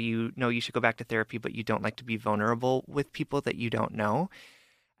about how you know you should go back to therapy, but you don't like to be vulnerable with people that you don't know.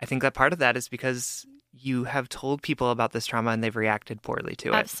 I think that part of that is because you have told people about this trauma and they've reacted poorly to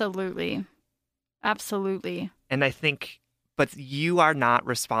it. Absolutely. Absolutely. And I think, but you are not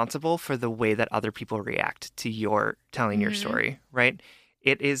responsible for the way that other people react to your telling your story, right?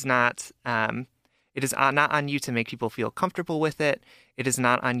 It is not, not on you to make people feel comfortable with it. It is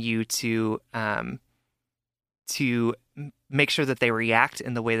not on you to make sure that they react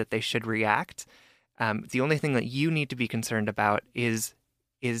in the way that they should react. The only thing that you need to be concerned about is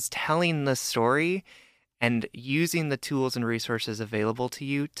telling the story and using the tools and resources available to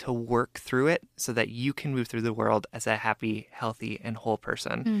you to work through it so that you can move through the world as a happy, healthy, and whole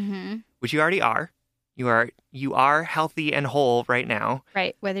person, which you already are. You are healthy and whole right now.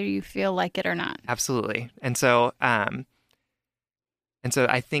 Right, whether you feel like it or not. Absolutely. And so I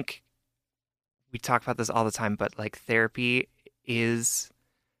think we talk about this all the time, but like therapy is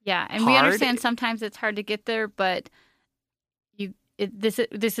and hard. We understand sometimes it's hard to get there, but this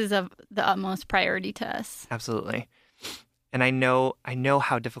is of the utmost priority to us. Absolutely. And I know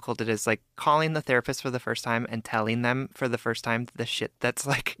how difficult it is, like calling the therapist for the first time and telling them for the first time the shit that's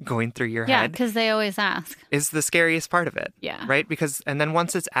like going through your head. Yeah, because they always ask. Is the scariest part of it. Yeah. Right? And then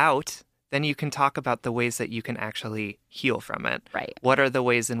once it's out, then you can talk about the ways that you can actually heal from it. Right. What are the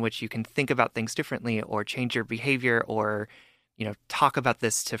ways in which you can think about things differently or change your behavior or, talk about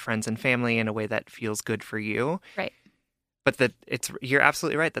this to friends and family in a way that feels good for you. Right. But you're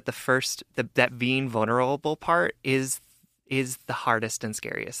absolutely right that that being vulnerable part is the hardest and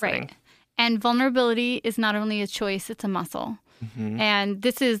scariest thing. And vulnerability is not only a choice, it's a muscle. And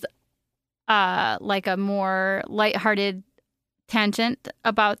this is like a more lighthearted tangent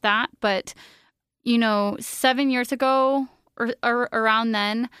about that. But, 7 years ago or around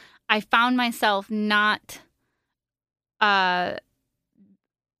then, I found myself not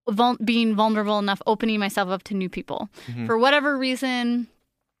being vulnerable enough, opening myself up to new people. For whatever reason,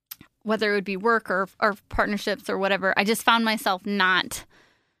 whether it would be work or partnerships or whatever, I just found myself not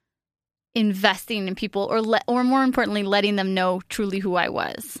investing in people or more importantly, letting them know truly who I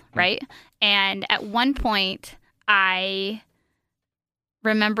was, right? And at one point, I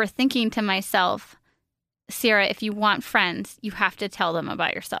remember thinking to myself, Sierra, if you want friends, you have to tell them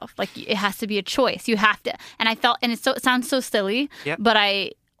about yourself. Like, it has to be a choice. You have to. And I felt, and it sounds so silly, but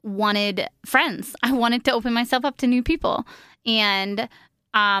I wanted friends. I wanted to open myself up to new people. And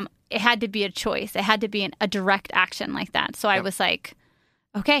it had to be a choice. It had to be a direct action like that. So I was like,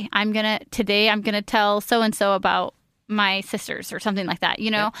 okay, today I'm going to tell so-and-so about my sisters or something like that,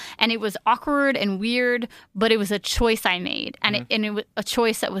 And it was awkward and weird, but it was a choice I made. And it was a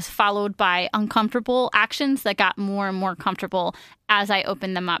choice that was followed by uncomfortable actions that got more and more comfortable as I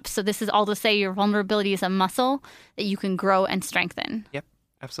opened them up. So this is all to say your vulnerability is a muscle that you can grow and strengthen. Yep,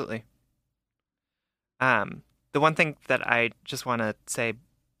 absolutely. The one thing that I just want to say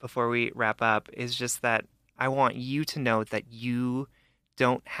before we wrap up is just that I want you to know that you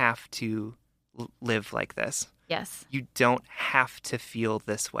don't have to live like this. Yes. You don't have to feel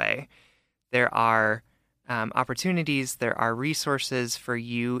this way. There are opportunities, there are resources for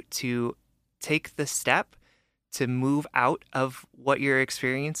you to take the step to move out of what you're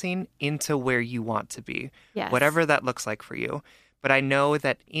experiencing into where you want to be, whatever that looks like for you. But I know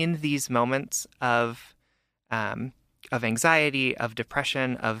that in these moments of anxiety, of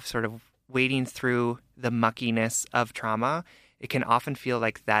depression, of sort of wading through the muckiness of trauma, it can often feel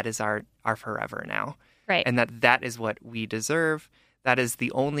like that is our forever now. Right. And that is what we deserve. That is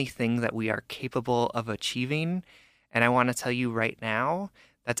the only thing that we are capable of achieving. And I want to tell you right now,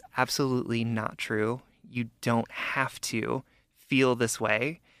 that's absolutely not true. You don't have to feel this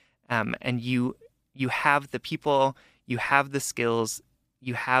way. And you have the people, you have the skills,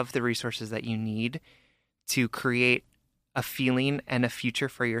 you have the resources that you need to create a feeling and a future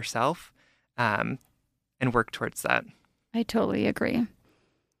for yourself, and work towards that. I totally agree.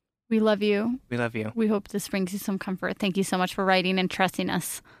 We love you. We love you. We hope this brings you some comfort. Thank you so much for writing and trusting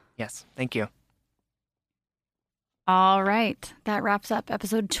us. Yes, thank you. All right. That wraps up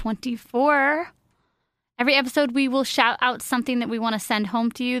episode 24. Every episode, we will shout out something that we want to send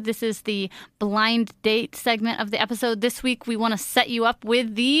home to you. This is the blind date segment of the episode. This week, we want to set you up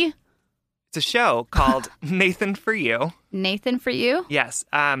with It's a show called Nathan for You. Nathan for You? Yes.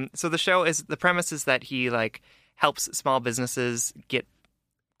 So the premise is that he helps small businesses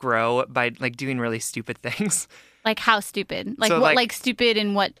grow by doing really stupid things. Like how stupid? Like stupid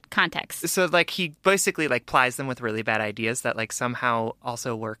in what context? So he basically plies them with really bad ideas that somehow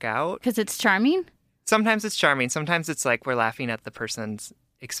also work out. Because it's charming? Sometimes it's charming. Sometimes it's we're laughing at the person's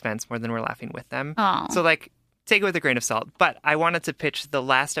expense more than we're laughing with them. Oh. So take it with a grain of salt. But I wanted to pitch the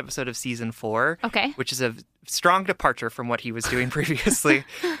last episode of season 4, Okay. which is a strong departure from what he was doing previously.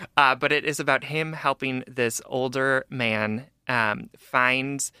 But it is about him helping this older man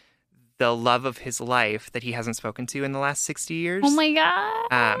find the love of his life that he hasn't spoken to in the last 60 years. Oh my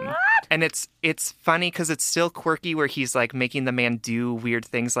God. And it's funny because it's still quirky where he's like making the man do weird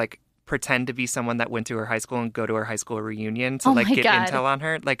things like pretend to be someone that went to her high school and go to her high school reunion to Oh like my get God. intel on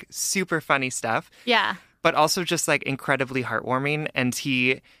her. Like super funny stuff. Yeah. But also just like incredibly heartwarming. And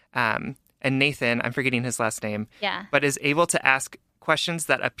he and Nathan, I'm forgetting his last name, Yeah. but is able to ask questions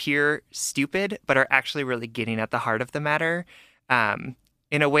that appear stupid but are actually really getting at the heart of the matter.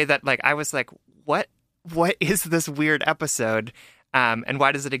 In a way that like I was like, what is this weird episode? And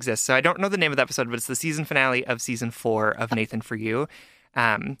why does it exist? So I don't know the name of the episode, but it's the season finale of season 4 of Nathan For You.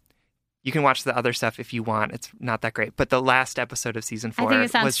 You can watch the other stuff if you want. It's not that great. But the last episode of season 4 I think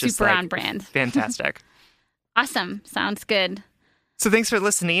it sounds was just super like, on brand. fantastic. Awesome. Sounds good. So thanks for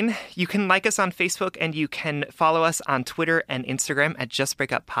listening. You can like us on Facebook and you can follow us on Twitter and Instagram at Just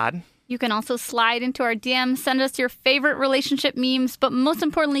Break Up Pod. You can also slide into our DMs, send us your favorite relationship memes, but most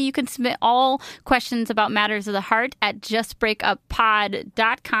importantly, you can submit all questions about matters of the heart at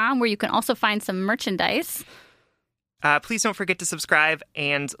justbreakuppod.com, where you can also find some merchandise. Please don't forget to subscribe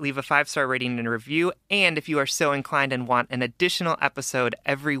and leave a 5-star rating and a review. And if you are so inclined and want an additional episode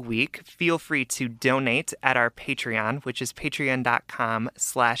every week, feel free to donate at our Patreon, which is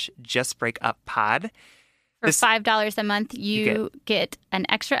patreon.com/justbreakuppod. For $5 a month, you get an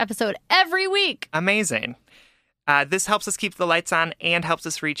extra episode every week. Amazing. This helps us keep the lights on and helps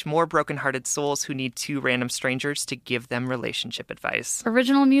us reach more brokenhearted souls who need 2 random strangers to give them relationship advice.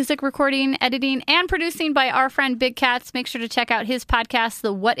 Original music recording, editing, and producing by our friend Big Cats. Make sure to check out his podcast,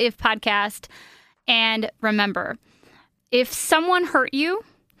 the What If Podcast. And remember, if someone hurt you,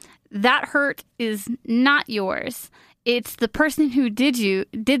 that hurt is not yours. It's the person who did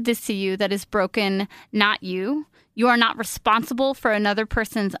this to you that is broken, not you. You are not responsible for another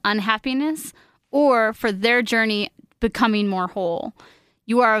person's unhappiness or for their journey becoming more whole.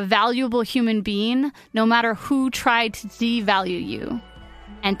 You are a valuable human being, no matter who tried to devalue you.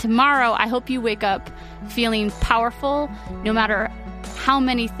 And tomorrow, I hope you wake up feeling powerful, no matter how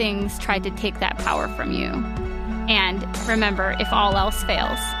many things tried to take that power from you. And remember, if all else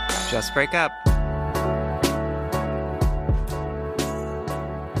fails, Just break up.